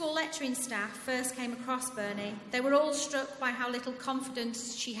business school lecturing staff first came across Bernie, they were all struck by how little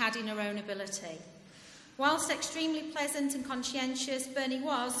confidence she had in her own ability. Whilst extremely pleasant and conscientious, Bernie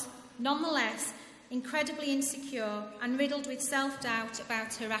was, nonetheless, incredibly insecure and riddled with self-doubt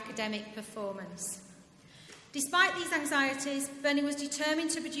about her academic performance. Despite these anxieties, Bernie was determined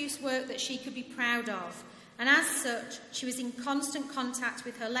to produce work that she could be proud of, and as such, she was in constant contact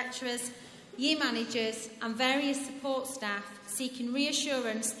with her lecturers, year managers and various support staff, seeking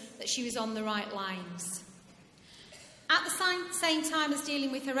reassurance that she was on the right lines. At the same time as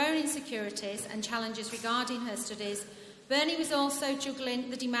dealing with her own insecurities and challenges regarding her studies, Bernie was also juggling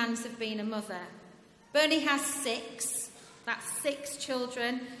the demands of being a mother. Bernie has six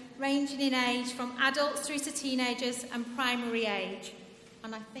children, ranging in age from adults through to teenagers and primary age.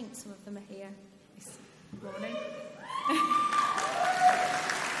 And I think some of them are here this morning.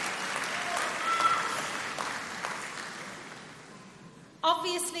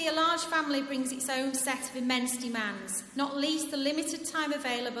 Obviously, a large family brings its own set of immense demands, not least the limited time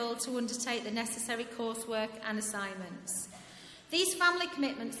available to undertake the necessary coursework and assignments. These family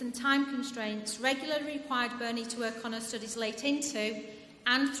commitments and time constraints regularly required Bernie to work on her studies late into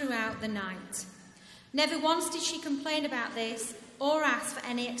and throughout the night. Never once did she complain about this or ask for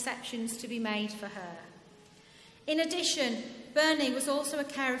any exceptions to be made for her. In addition, Bernie was also a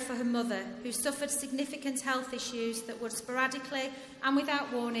carer for her mother, who suffered significant health issues that would sporadically and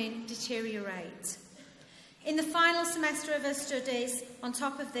without warning deteriorate. In the final semester of her studies, on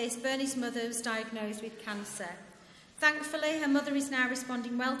top of this, Bernie's mother was diagnosed with cancer. Thankfully, her mother is now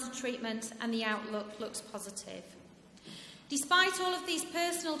responding well to treatment and the outlook looks positive. Despite all of these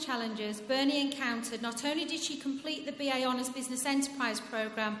personal challenges Bernie encountered, not only did she complete the BA Honours Business Enterprise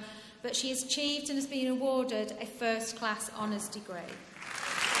programme, but she has achieved and has been awarded a first-class honours degree.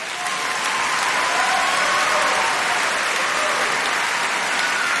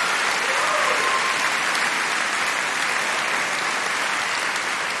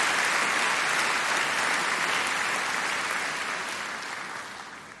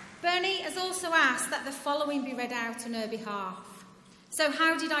 Bernie has also asked that the following be read out on her behalf. So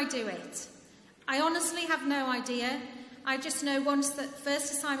how did I do it? I honestly have no idea. I just know once that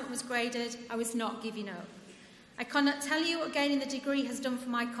first assignment was graded, I was not giving up. I cannot tell you what gaining the degree has done for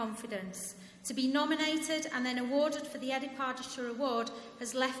my confidence. To be nominated and then awarded for the Eddie Pardeter Award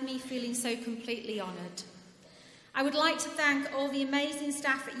has left me feeling so completely honoured. I would like to thank all the amazing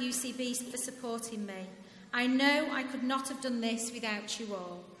staff at UCB for supporting me. I know I could not have done this without you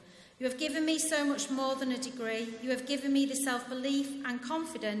all. You have given me so much more than a degree. You have given me the self-belief and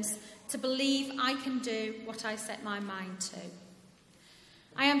confidence to believe I can do what I set my mind to.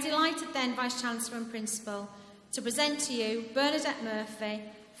 I am delighted then, Vice-Chancellor and Principal, to present to you Bernadette Murphy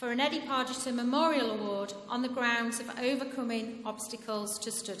for an Eddie Pardeter Memorial Award on the grounds of overcoming obstacles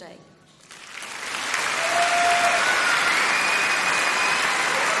to study.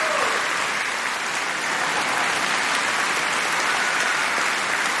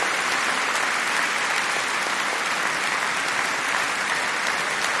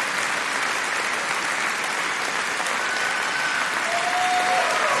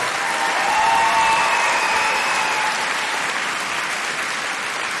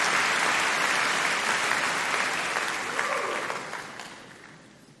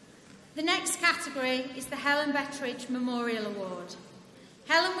 Is the Helen Betteridge Memorial Award.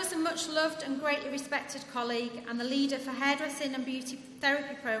 Helen was a much-loved and greatly respected colleague and the leader for hairdressing and beauty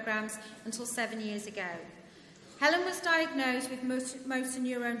therapy programmes until 7 years ago. Helen was diagnosed with motor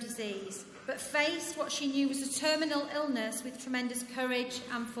neurone disease, but faced what she knew was a terminal illness with tremendous courage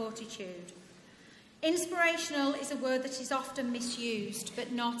and fortitude. Inspirational is a word that is often misused,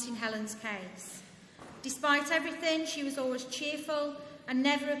 but not in Helen's case. Despite everything, she was always cheerful and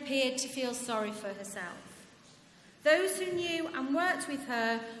never appeared to feel sorry for herself. Those who knew and worked with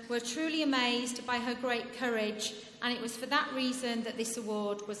her were truly amazed by her great courage, and it was for that reason that this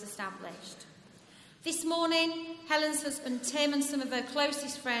award was established. This morning, Helen's husband Tim and some of her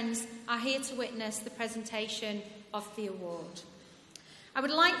closest friends are here to witness the presentation of the award. I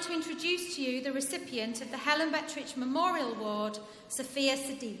would like to introduce to you the recipient of the Helen Betteridge Memorial Award, Sophia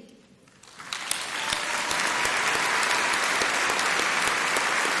Sadiq.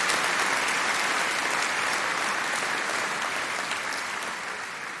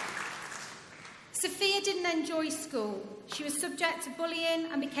 didn't enjoy school. She was subject to bullying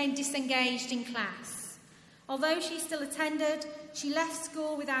and became disengaged in class. Although she still attended, she left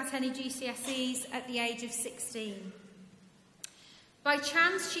school without any GCSEs at the age of 16. By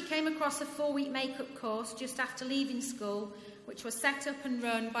chance, she came across a 4-week makeup course just after leaving school, which was set up and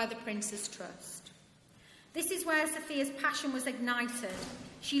run by the Prince's Trust. This is where Sophia's passion was ignited.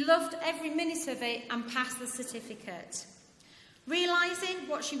 She loved every minute of it and passed the certificate. Realising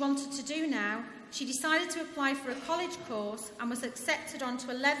what she wanted to do now, she decided to apply for a college course and was accepted onto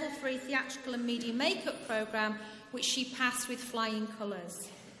a level 3 theatrical and media makeup programme, which she passed with flying colours.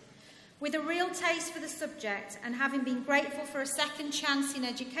 With a real taste for the subject and having been grateful for a second chance in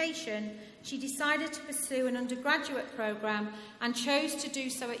education, she decided to pursue an undergraduate programme and chose to do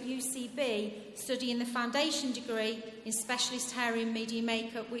so at UCB, studying the foundation degree in specialist hair and media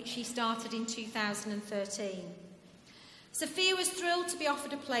makeup, which she started in 2013. Sophia was thrilled to be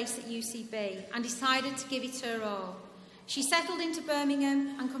offered a place at UCB and decided to give it her all. She settled into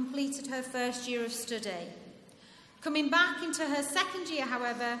Birmingham and completed her first year of study. Coming back into her second year,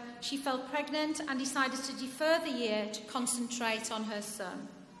 however, she fell pregnant and decided to defer the year to concentrate on her son.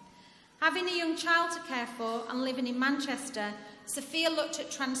 Having a young child to care for and living in Manchester, Sophia looked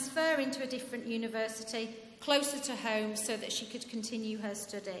at transferring to a different university closer to home so that she could continue her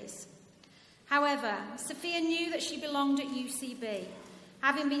studies. However, Sophia knew that she belonged at UCB,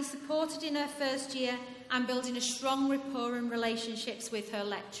 having been supported in her first year and building a strong rapport and relationships with her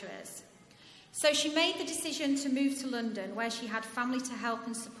lecturers. So she made the decision to move to London, where she had family to help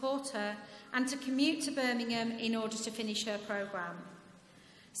and support her, and to commute to Birmingham in order to finish her programme.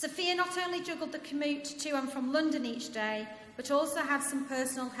 Sophia not only juggled the commute to and from London each day, but also had some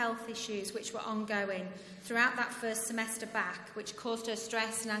personal health issues which were ongoing throughout that first semester back, which caused her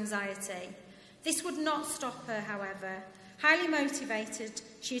stress and anxiety. This would not stop her, however. Highly motivated,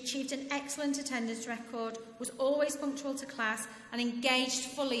 she achieved an excellent attendance record, was always punctual to class and engaged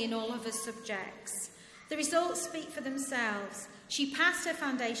fully in all of her subjects. The results speak for themselves. She passed her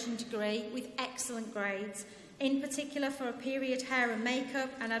foundation degree with excellent grades, in particular for a period hair and makeup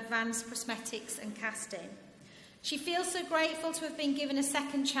and advanced prosthetics and casting. She feels so grateful to have been given a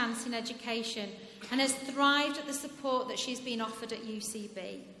second chance in education and has thrived at the support that she's been offered at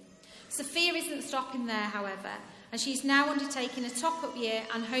UCB. Sophia isn't stopping there, however, and she's now undertaking a top-up year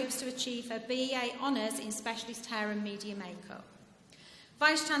and hopes to achieve her BEA Honours in Specialist Hair and Media Makeup.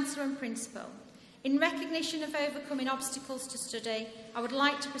 Vice-Chancellor and Principal, in recognition of overcoming obstacles to study, I would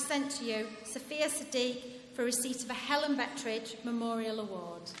like to present to you Sophia Sadiq for receipt of a Helen Bettridge Memorial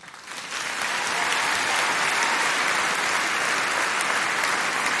Award.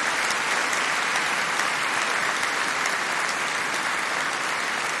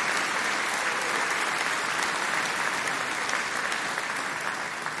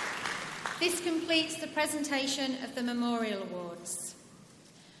 This completes the presentation of the Memorial Awards.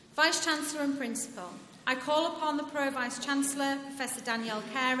 Vice-Chancellor and Principal, I call upon the Pro-Vice-Chancellor, Professor Danielle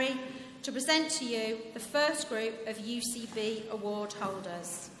Carey, to present to you the first group of UCB award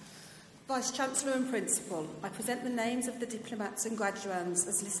holders. Vice-Chancellor and Principal, I present the names of the diplomats and graduands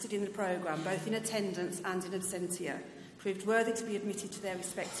as listed in the programme, both in attendance and in absentia, proved worthy to be admitted to their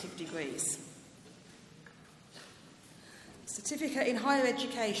respective degrees. Certificate in Higher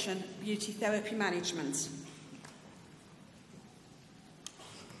Education, Beauty Therapy Management.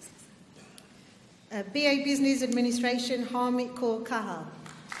 BA Business Administration, Hamid Kaur Kahal.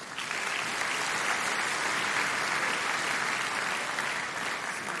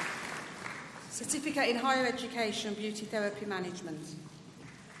 Certificate in Higher Education, Beauty Therapy Management.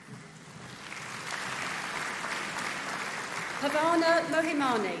 Havana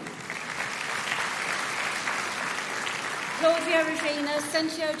Mohimani. Claudia Regina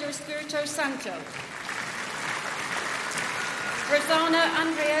Sentio do Espirito Santo. Rosanna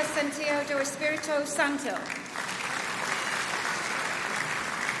Andrea Sentio do Espirito Santo.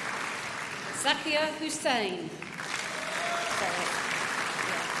 Zakia Hussein.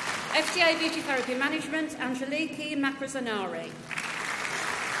 FTA Beauty Therapy Management, Angeliki Macrazanari.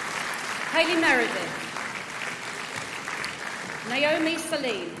 Hayley Meredith. Naomi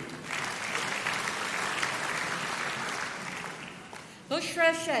Salim.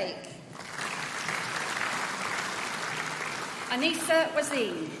 Bushra Sheikh. Anissa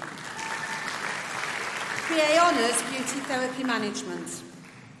Wazim. PA Honours Beauty Therapy Management.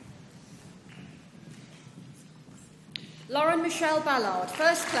 Lauren Michelle Ballard,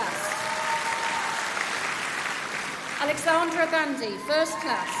 First Class. Alexandra Bandy, First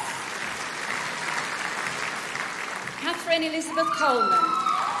Class. Catherine Elizabeth Coleman.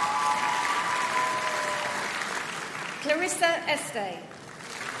 Clarissa Este.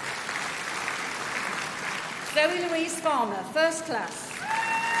 Zoe Louise Farmer, first class.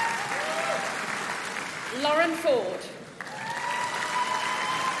 Lauren Ford.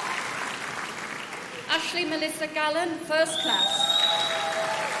 Ashley Melissa Gallen, first class.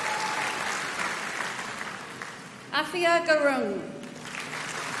 Afia Garung.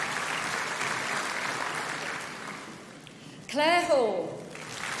 Claire Hall.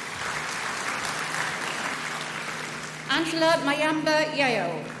 Angela Mayamba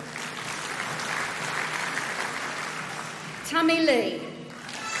Yale. Tammy Lee.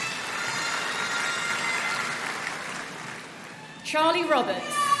 Charlie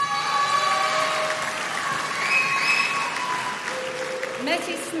Roberts.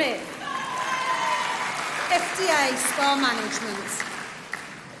 Nettie Smith. FDA Spa Management.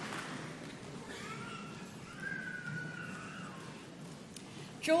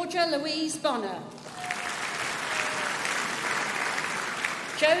 Georgia Louise Bonner.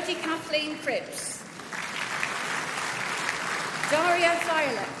 Jodie Kathleen Cripps. Daria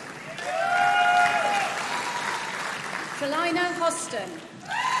Violet. Shalina Hoston.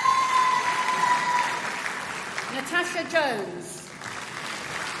 Natasha Jones.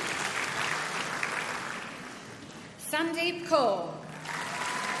 Sandeep Kaur.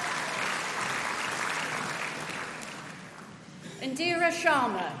 Indira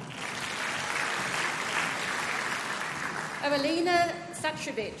Sharma. Evelina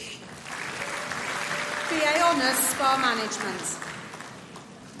Sachevich. BA Honours Spa Management.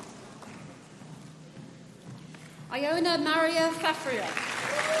 Iona Maria Fafria.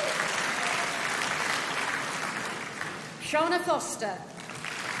 Shauna Foster.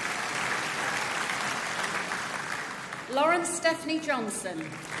 Lawrence Stephanie Johnson.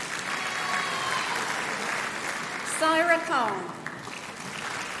 Syra Khan.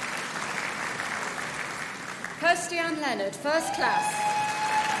 Kirstian Leonard, first class.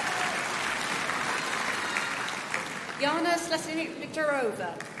 Yana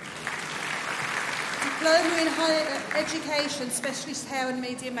Slesniktarova. Diploma in Higher Education, Specialist Hair and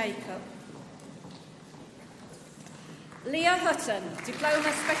Media Makeup. Leah Hutton,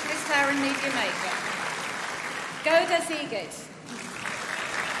 Diploma Specialist Hair and Media Makeup. Goda Ziegit.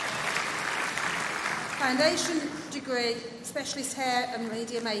 Foundation degree, Specialist Hair and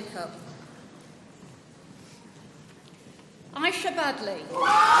Media Makeup. Aisha Badley.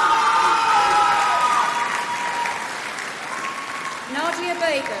 Nadia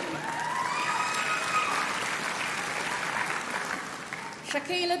Begum.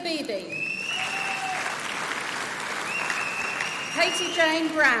 Shakila Beebe. Katie Jane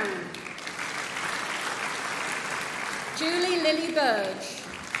Brown. Julie Lily Burge.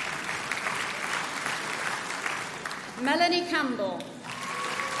 Melanie Campbell.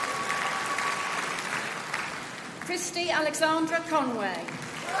 Christy Alexandra Conway.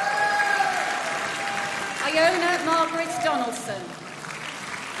 Iona Margaret Donaldson.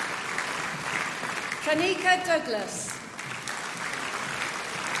 Shanika Douglas.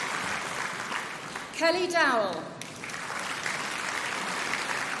 Kelly Dowell.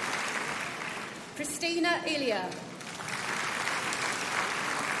 Christina Ilya.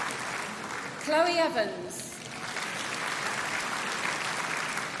 Chloe Evans.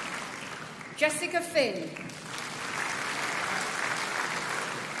 Jessica Finn.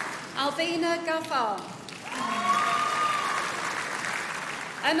 Alvina Gaffar.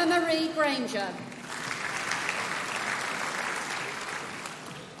 Emma Marie Granger.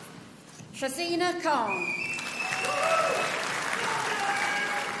 Shazina Khan.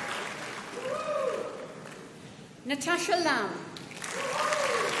 Natasha Lamb.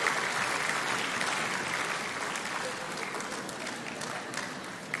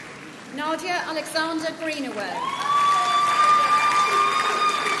 Nadia Alexander Greenaway.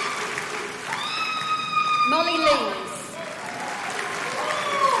 Molly Lees.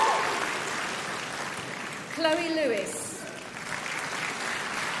 Chloe Lewis.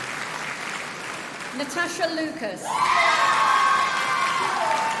 Natasha Lucas.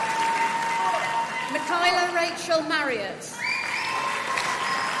 Michaela Rachel Marriott.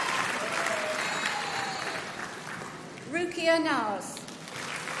 Rukia Naz.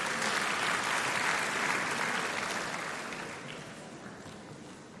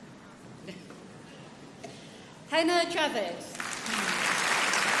 Henna Javed.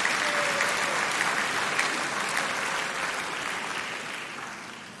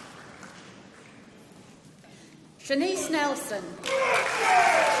 Shanice Nelson.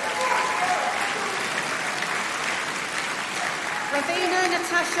 Ravina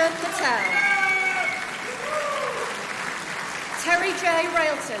Natasha Patel. Terry J.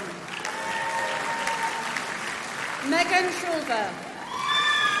 Railton. Megan Shulver.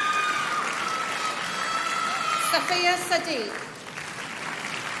 Safia Sadiq,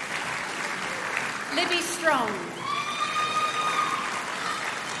 Libby Strong,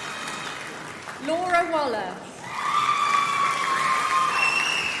 Laura Waller,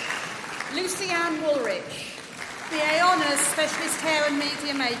 Lucy Ann Woolrich, BA Honours, Specialist Hair and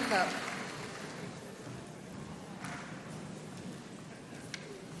Media Makeup.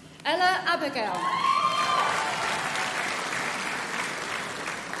 Ella Abigail,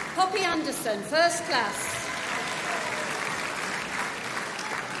 Poppy Anderson, First Class,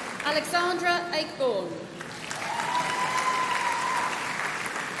 Alexandra Aikborn,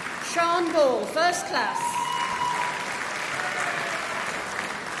 Sean Ball, First Class,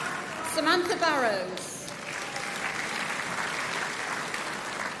 Samantha Barrows,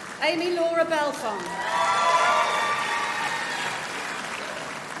 Amy Laura Belfont,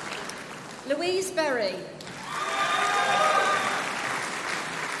 Louise Berry,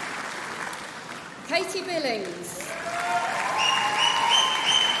 Katie Billings,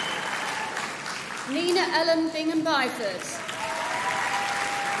 Nina Ellen Bingham Byford,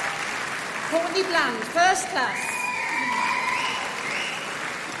 Courtney Bland, First Class,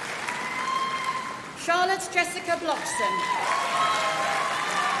 Charlotte Jessica Bloxton,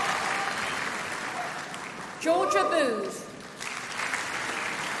 Georgia Booth,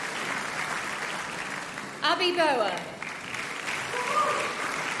 Abby Bower,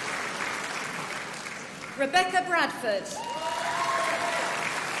 Rebecca Bradford,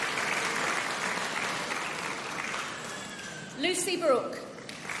 Lucy Brooke,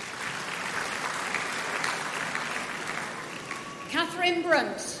 Catherine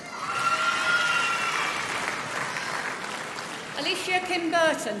Brunt, Alicia Kim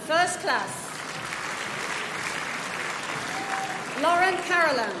Burton, First Class, Lauren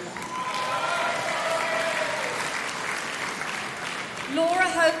Carolan, Laura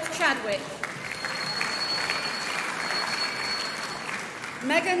Hope Chadwick,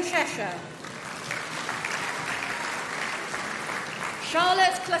 Megan Cheshire,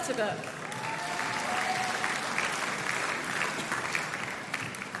 Charlotte Clutterbuck,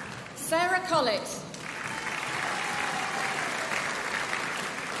 Sarah Collett,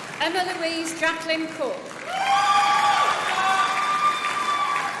 Emma Louise Jacqueline Cook,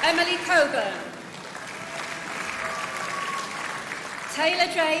 Emily Coburn,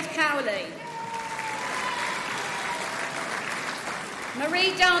 Taylor Jade Cowley,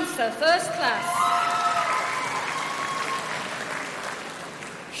 Marie Dancer, First Class,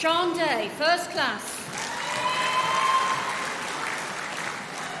 Sean Day, First Class,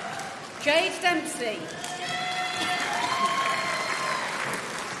 Jade Dempsey,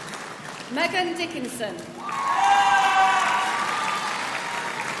 Megan Dickinson,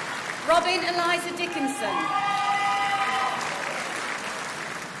 Robin Eliza Dickinson,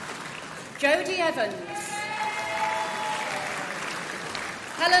 Jodie Evans,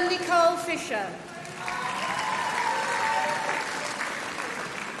 Helen Nicole Fisher,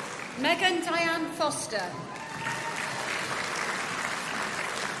 Megan Diane Foster,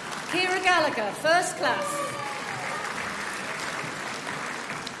 Kira Gallagher, First Class,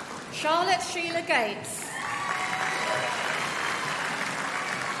 Charlotte Sheila Gates,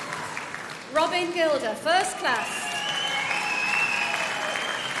 Robin Gilder, First Class,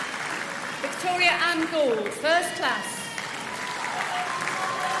 Victoria Ann Gould, First Class,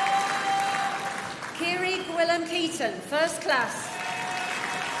 Kiri Gwilym Keaton, First Class,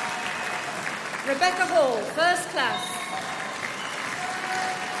 Rebecca Hall, First Class,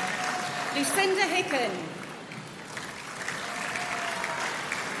 Lucinda Hicken,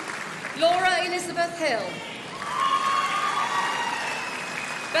 Laura Elizabeth Hill,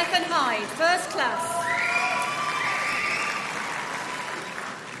 Bethan Hyde, First Class,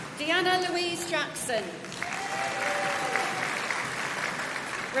 Deanna Louise Jackson,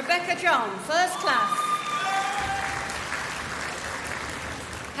 Rebecca John, First Class,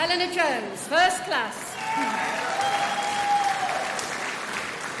 Helena Jones, First Class,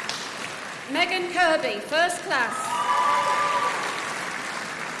 Megan Kirby, First Class,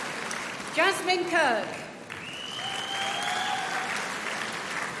 Jasmine Kirk,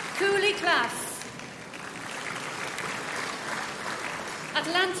 Cooley Class,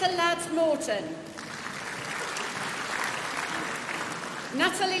 Atlanta Lads Morton,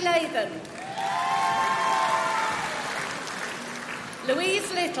 Natalie Latham,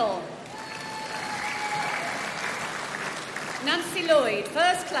 Louise Little, Nancy Lloyd,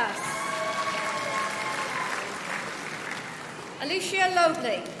 First Class, Alicia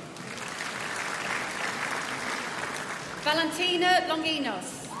Lobley, Valentina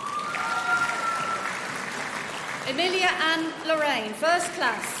Longinos, Emilia Ann Lorraine, First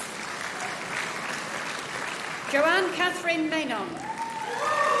Class, Joanne Catherine Menon.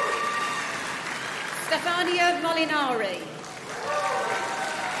 Stefania Molinari.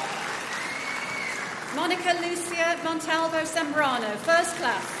 Monica Lucia Montalvo Zambrano, first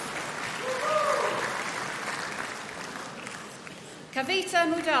class. Kavita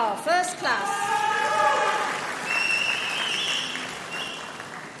Mudar, first class.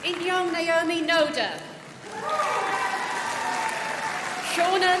 Inyong Naomi Noda.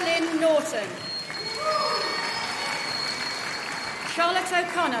 Shauna Lynn Norton. Charlotte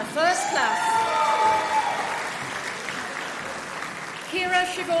O'Connor, first class. Kira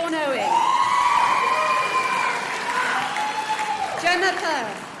Siobhan Owen. Gemma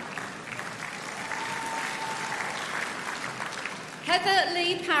Perth. Heather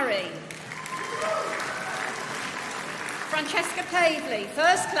Lee Parry. Francesca Pavley,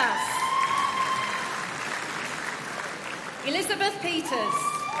 first class. Elizabeth Peters.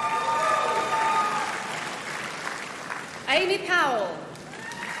 Amy Powell.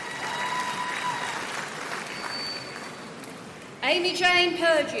 Amy Jane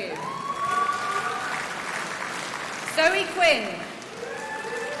Purdue. Zoe Quinn.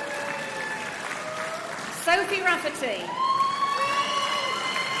 Sophie Rafferty.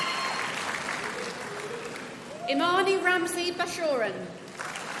 Imani Ramsey Bashuran.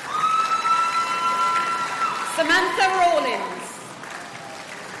 Samantha Rawlins.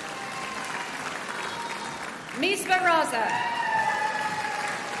 Misbah Raza.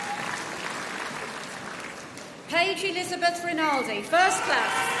 Paige Elizabeth Rinaldi, first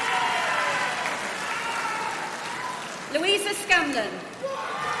class. Louisa Scanlon.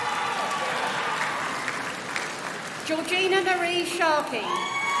 Georgina Marie Sharkey.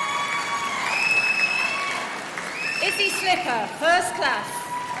 Izzy Slipper, first class.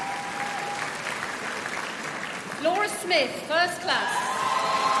 Laura Smith, first class.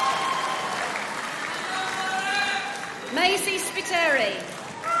 Maisie Spiteri.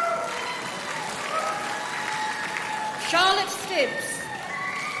 Charlotte Stibbs.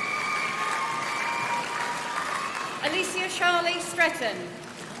 Alicia Charlie Stretton.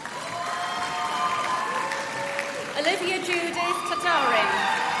 Olivia Judith Tatarin.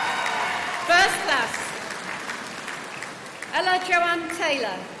 First class. Ella Joanne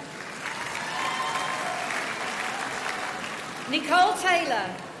Taylor. Nicole Taylor.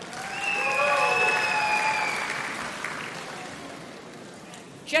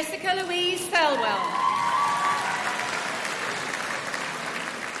 Jessica Louise Felwell.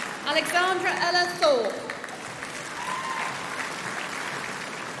 Alexandra Ella Thorpe.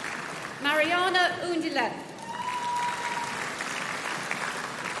 Mariana Undile.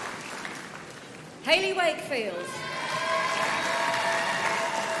 Hayley Wakefield.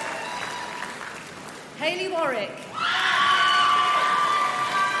 Hayley Warwick.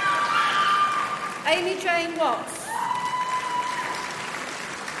 Amy Jane Watts.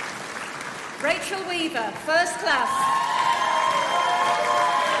 Rachel Weaver, first class.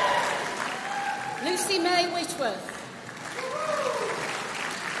 Lucy May Whitworth.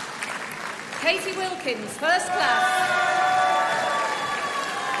 Katie Wilkins, first class.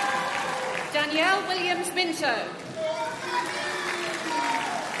 Danielle Williams Minto.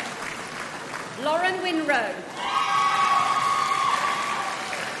 Lauren Winrow.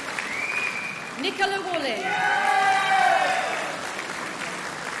 Nicola Woolley.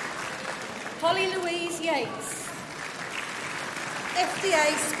 Holly Louise Yates.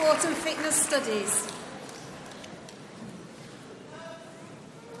 FDA Sport and Fitness Studies.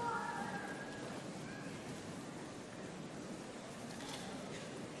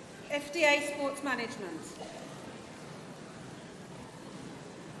 FDA Sports Management.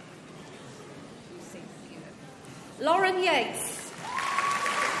 Lauren Yates.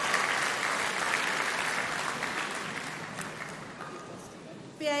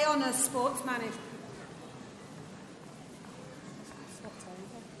 BA Honours Sports Management.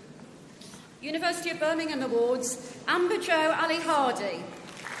 University of Birmingham Awards, Amber Jo Ali Hardy.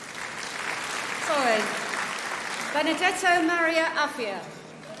 Sorry. Benedetto Maria Affia.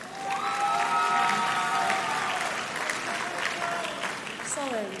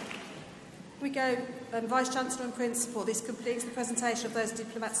 Sorry. We go, Vice-Chancellor and Principal. This completes the presentation of those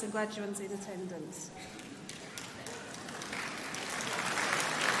diplomats and graduates in attendance.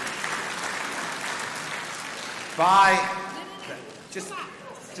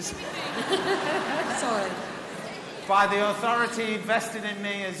 Sorry. By the authority vested in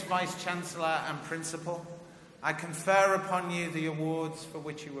me as Vice-Chancellor and Principal, I confer upon you the awards for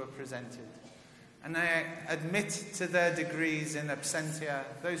which you were presented, and I admit to their degrees in absentia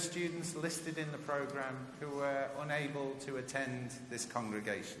those students listed in the programme who were unable to attend this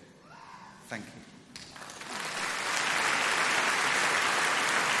congregation. Thank you.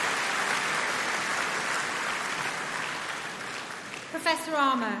 Professor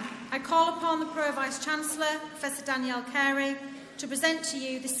Armour, I call upon the Pro-Vice-Chancellor, Professor Danielle Carey, to present to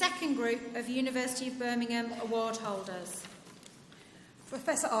you the second group of University of Birmingham award holders.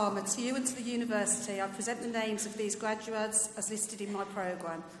 Professor Armour, to you and to the University, I present the names of these graduates as listed in my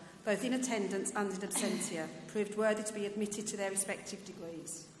programme, both in attendance and in absentia, proved worthy to be admitted to their respective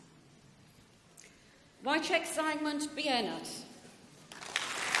degrees. Wojciech Zygmunt Bienat.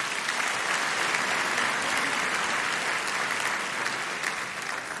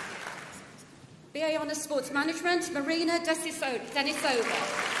 BA Honours Sports Management, Marina Denisova.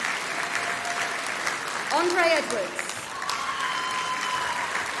 Andre Edwards.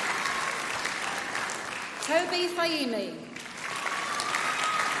 Toby Fahimi.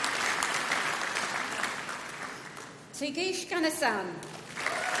 Tigish Kanasan.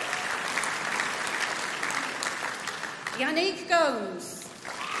 Yannick Gomes.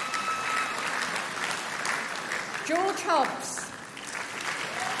 George Hobbs.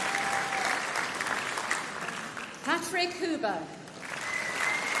 Patrick Huber.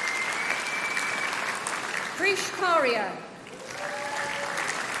 Krish Karia.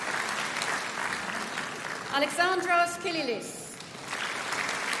 Alexandros Kililis.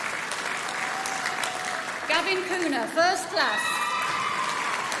 Gavin Kuna, first class.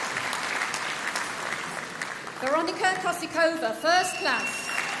 Veronika Kosikova, first class.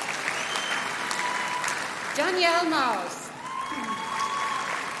 Danielle Mars.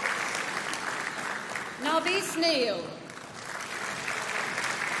 Navis Neal.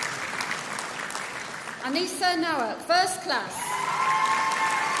 Anissa Nawak, first class.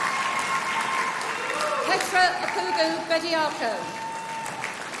 Petra Apugu Bediako.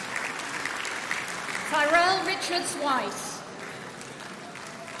 Tyrell Richards White.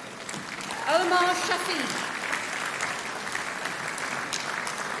 Omar Shafiq.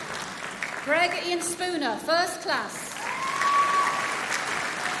 Greg Ian Spooner, first class.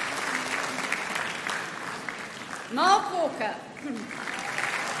 Mark Walker.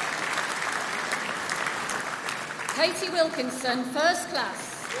 Katie Wilkinson, first class.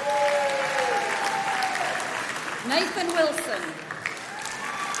 Nathan Wilson.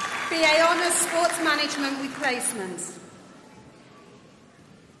 BA Honours Sports Management with placements.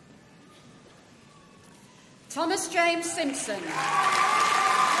 Thomas James Simpson.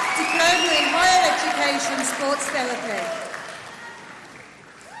 Diploma in Higher Education Sports Therapy.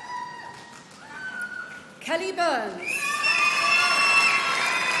 Kelly Burns.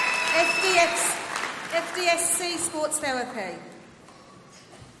 FDSC Sports Therapy.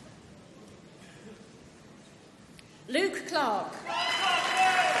 Luke Clark.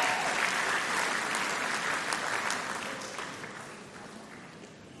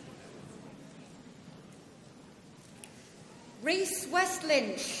 Reese West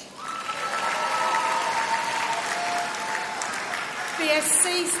Lynch.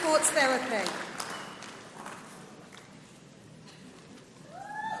 BSc Sports Therapy.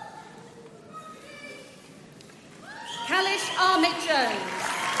 Kalish Armit Jones.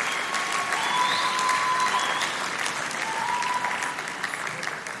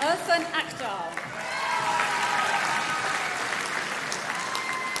 Earthen Akhtar.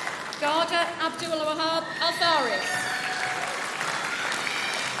 Garda Abdul Wahab Al-Faris.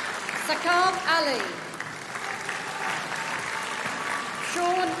 Sakab Ali.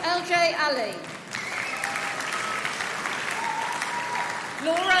 Sean L.J. Ali.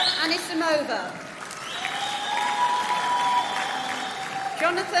 Laura Anisimova.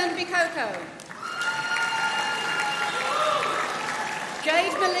 Jonathan Bikoko.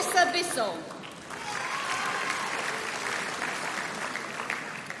 Jade Melissa Bissell.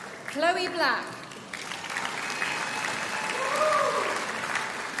 Chloe Black.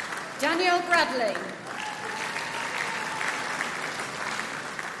 Danielle Bradley.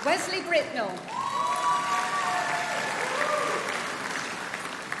 Wesley Britnell.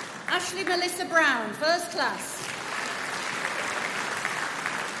 Ashley Melissa Brown, first class.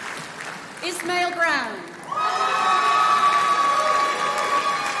 Ismail Brown.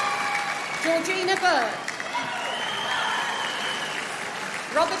 Georgina Burke.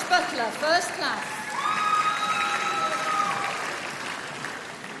 Robert Butler, first class.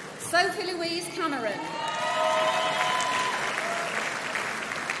 Sophie Louise Cameron.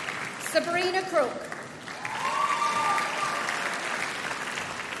 Sabrina Crook.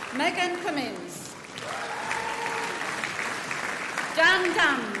 Megan Cummins. Dan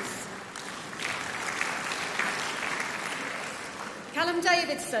Dams. Callum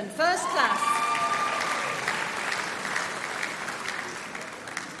Davidson, first class.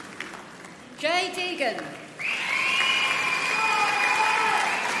 Jay Deegan.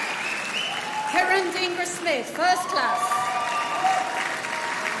 Karen Dingra Smith, first class.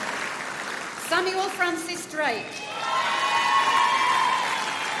 Samuel Francis Drake.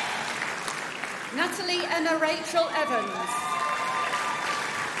 Natalie Emma Rachel Evans.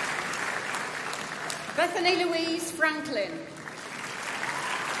 Bethany Louise Franklin.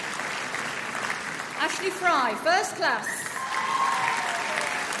 Ashley Fry, first class.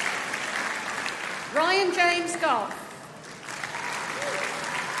 Ryan James Goff.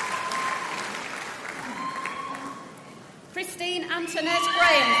 Christine Antoinette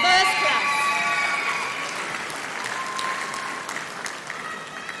Graham, first class.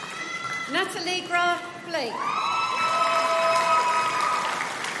 Natalie Graf Blake.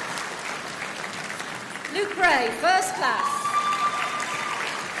 Luke Gray, first class.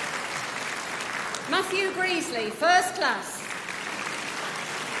 Matthew Breesley, first class.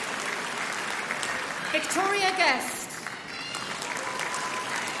 Victoria Guest.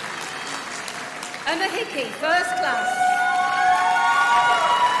 Emma Hickey, first class.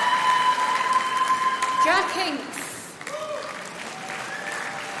 Jack Hinks.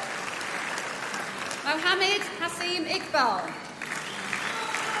 Mohammed Hasim Iqbal.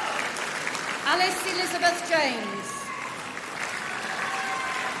 Alice Elizabeth James.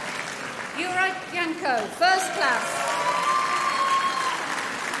 Yura Yanko, first class.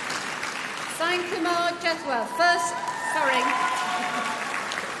 Sain Kumar Jethwa,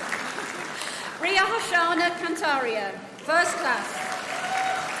 Ria Hoshana Kantaria, first class.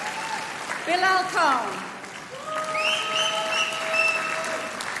 Bilal Khan.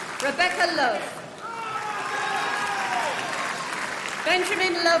 Rebecca Love.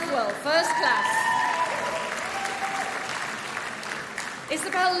 Benjamin Lovewell, first class.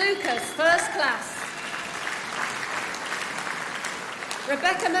 Isabel Lucas, first class.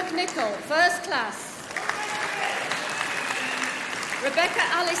 Rebecca McNichol, first class. Rebecca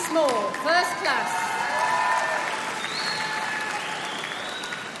Alice Moore, first class.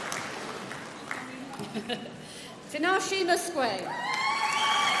 Tinashi Musque.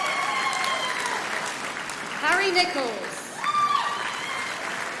 Harry Nichols.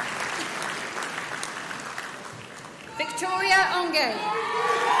 Victoria Onge.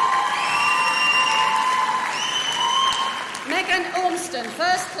 Megan Ormston,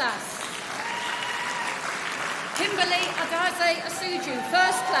 first class. Kimberly Adaze Asuju,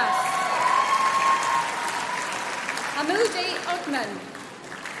 first class. Hamoudi Odman.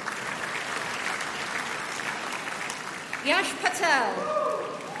 Yash Patel.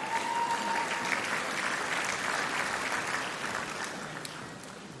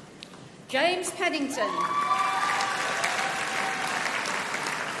 James Pennington.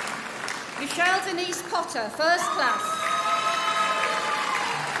 Michelle Denise Potter, first class.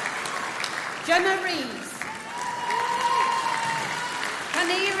 Gemma Rees.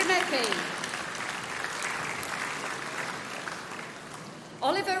 Kania Rimeki.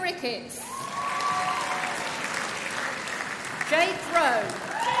 Oliver Ricketts. Jake Rowe.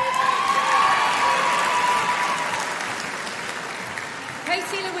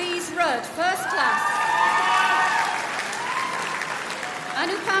 Katie Louise Rudd, first class.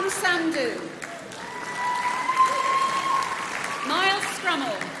 Anupam Sandhu. Miles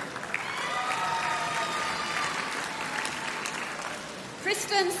Scrummel.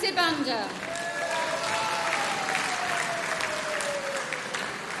 Kristen Sibanda.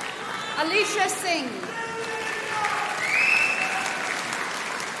 Alicia Singh.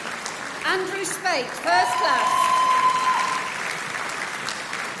 Andrew Spate, first class.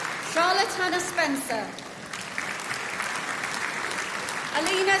 Charlotte Hannah Spencer.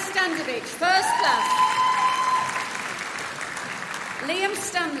 Alina Standovich, first class. Liam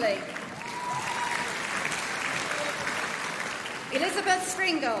Stanley. Elizabeth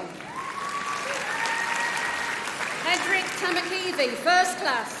Stringle. Hedrick Tamakivi, first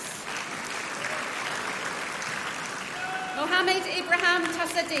class. Mohammed Ibrahim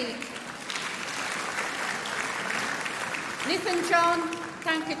Tasadiq. Nithan John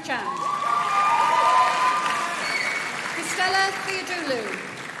Tankachan. Stella Theodoulou.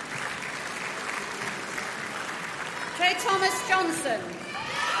 Kay Thomas Johnson.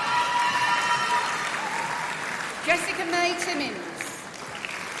 Jessica May Timmins.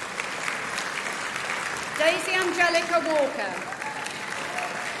 Daisy Angelica Walker.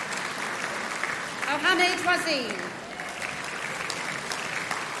 Mohamed Wazim.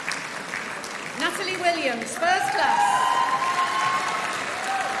 Natalie Williams, first class.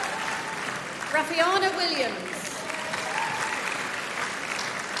 Rafiana Williams.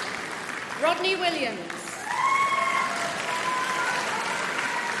 Rodney Williams.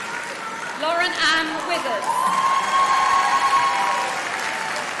 Lauren Ann Withers.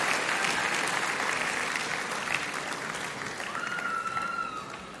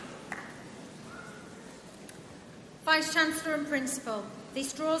 Vice-Chancellor and Principal,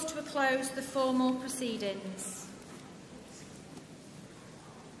 this draws to a close the formal proceedings.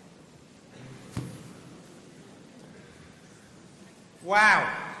 Wow,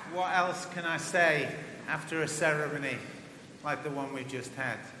 what else can I say after a ceremony like the one we just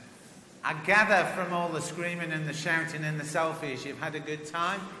had? I gather from all the screaming and the shouting and the selfies, you've had a good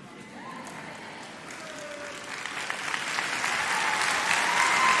time.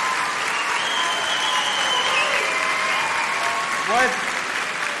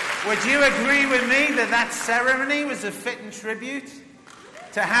 Would you agree with me that that ceremony was a fitting tribute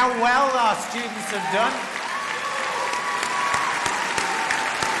to how well our students have done?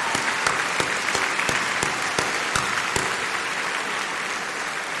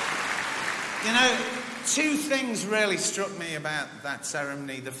 You know, two things really struck me about that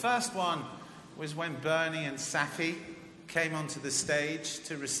ceremony. The first one was when Bernie and Safi came onto the stage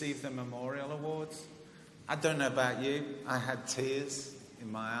to receive the memorial awards. I don't know about you, I had tears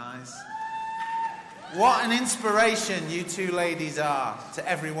in my eyes. What an inspiration you two ladies are to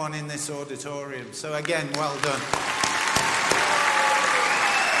everyone in this auditorium. So again, well done.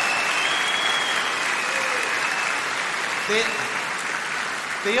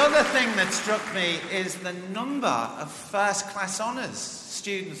 The other thing that struck me is the number of first-class honours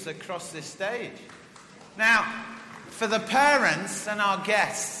students that crossed this stage. Now, for the parents and our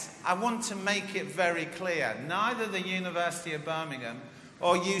guests, I want to make it very clear, neither the University of Birmingham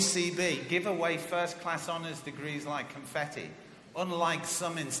or UCB give away first-class honours degrees like confetti, unlike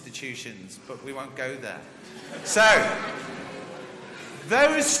some institutions, but we won't go there. So,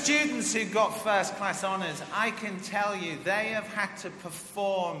 those students who got first-class honours, I can tell you, they have had to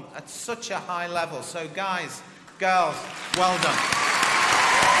perform at such a high level. So guys, girls, well done.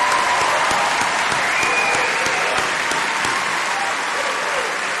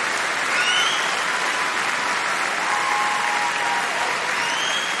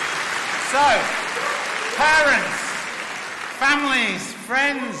 So, parents, families,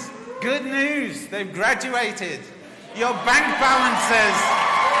 friends, good news, they've graduated. Your bank balances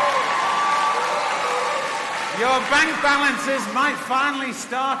might finally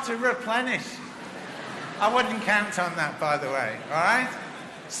start to replenish. I wouldn't count on that, by the way, all right?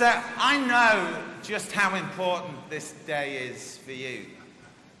 So I know just how important this day is for you.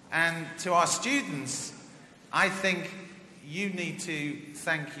 And to our students, I think you need to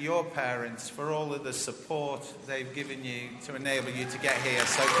thank your parents for all of the support they've given you to enable you to get here.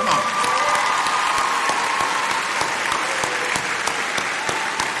 So come on.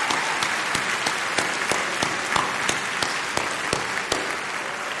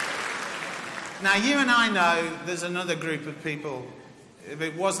 Now, you and I know there's another group of people. If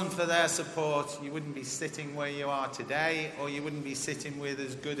it wasn't for their support, you wouldn't be sitting where you are today, or you wouldn't be sitting with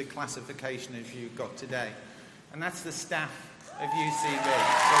as good a classification as you've got today. And that's the staff of UCB.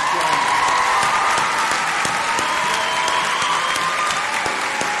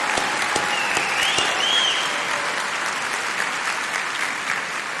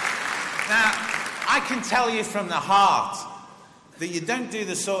 Now, I can tell you from the heart that you don't do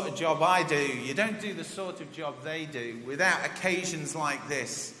the sort of job I do, you don't do the sort of job they do without occasions like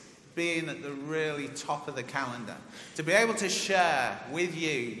this being at the really top of the calendar. To be able to share with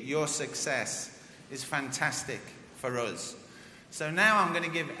you your success is fantastic for us. So now I'm going to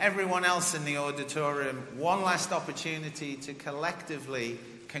give everyone else in the auditorium one last opportunity to collectively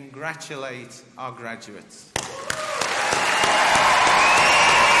congratulate our graduates.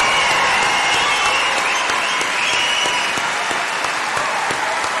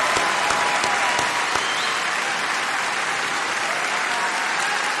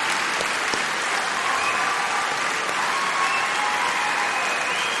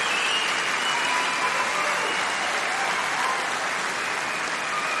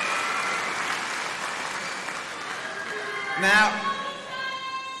 Now,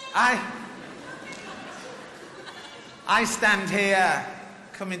 I stand here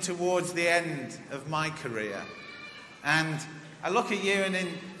coming towards the end of my career, and I look at you and in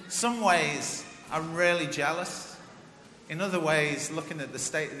some ways I'm really jealous. In other ways, looking at the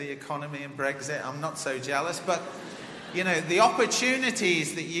state of the economy and Brexit, I'm not so jealous, but you know, the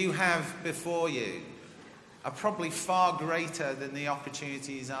opportunities that you have before you are probably far greater than the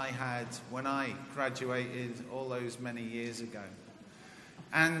opportunities I had when I graduated all those many years ago.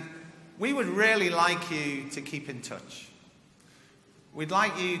 And we would really like you to keep in touch. We'd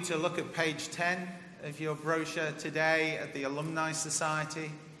like you to look at page 10 of your brochure today at the Alumni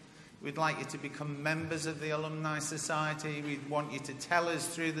Society. We'd like you to become members of the Alumni Society. We'd want you to tell us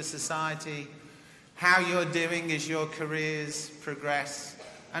through the society how you're doing as your careers progress.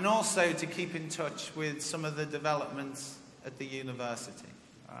 and also to keep in touch with some of the developments at the university.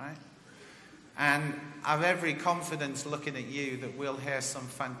 All right? And I've every confidence looking at you that we'll hear some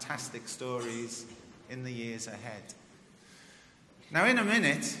fantastic stories in the years ahead. Now, in a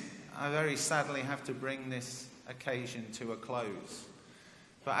minute, I very sadly have to bring this occasion to a close.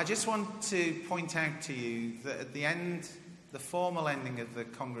 But I just want to point out to you that at the end, the formal ending of the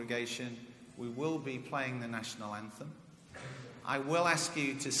congregation, we will be playing the national anthem. I will ask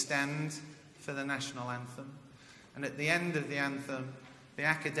you to stand for the national anthem. And at the end of the anthem, the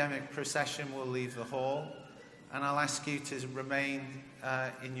academic procession will leave the hall. And I'll ask you to remain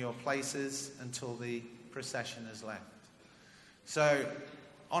in your places until the procession has left. So,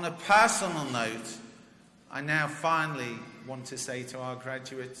 on a personal note, I now finally want to say to our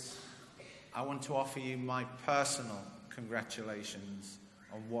graduates, I want to offer you my personal congratulations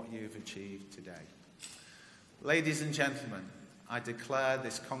on what you've achieved today. Ladies and gentlemen, I declare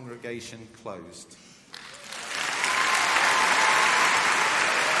this congregation closed.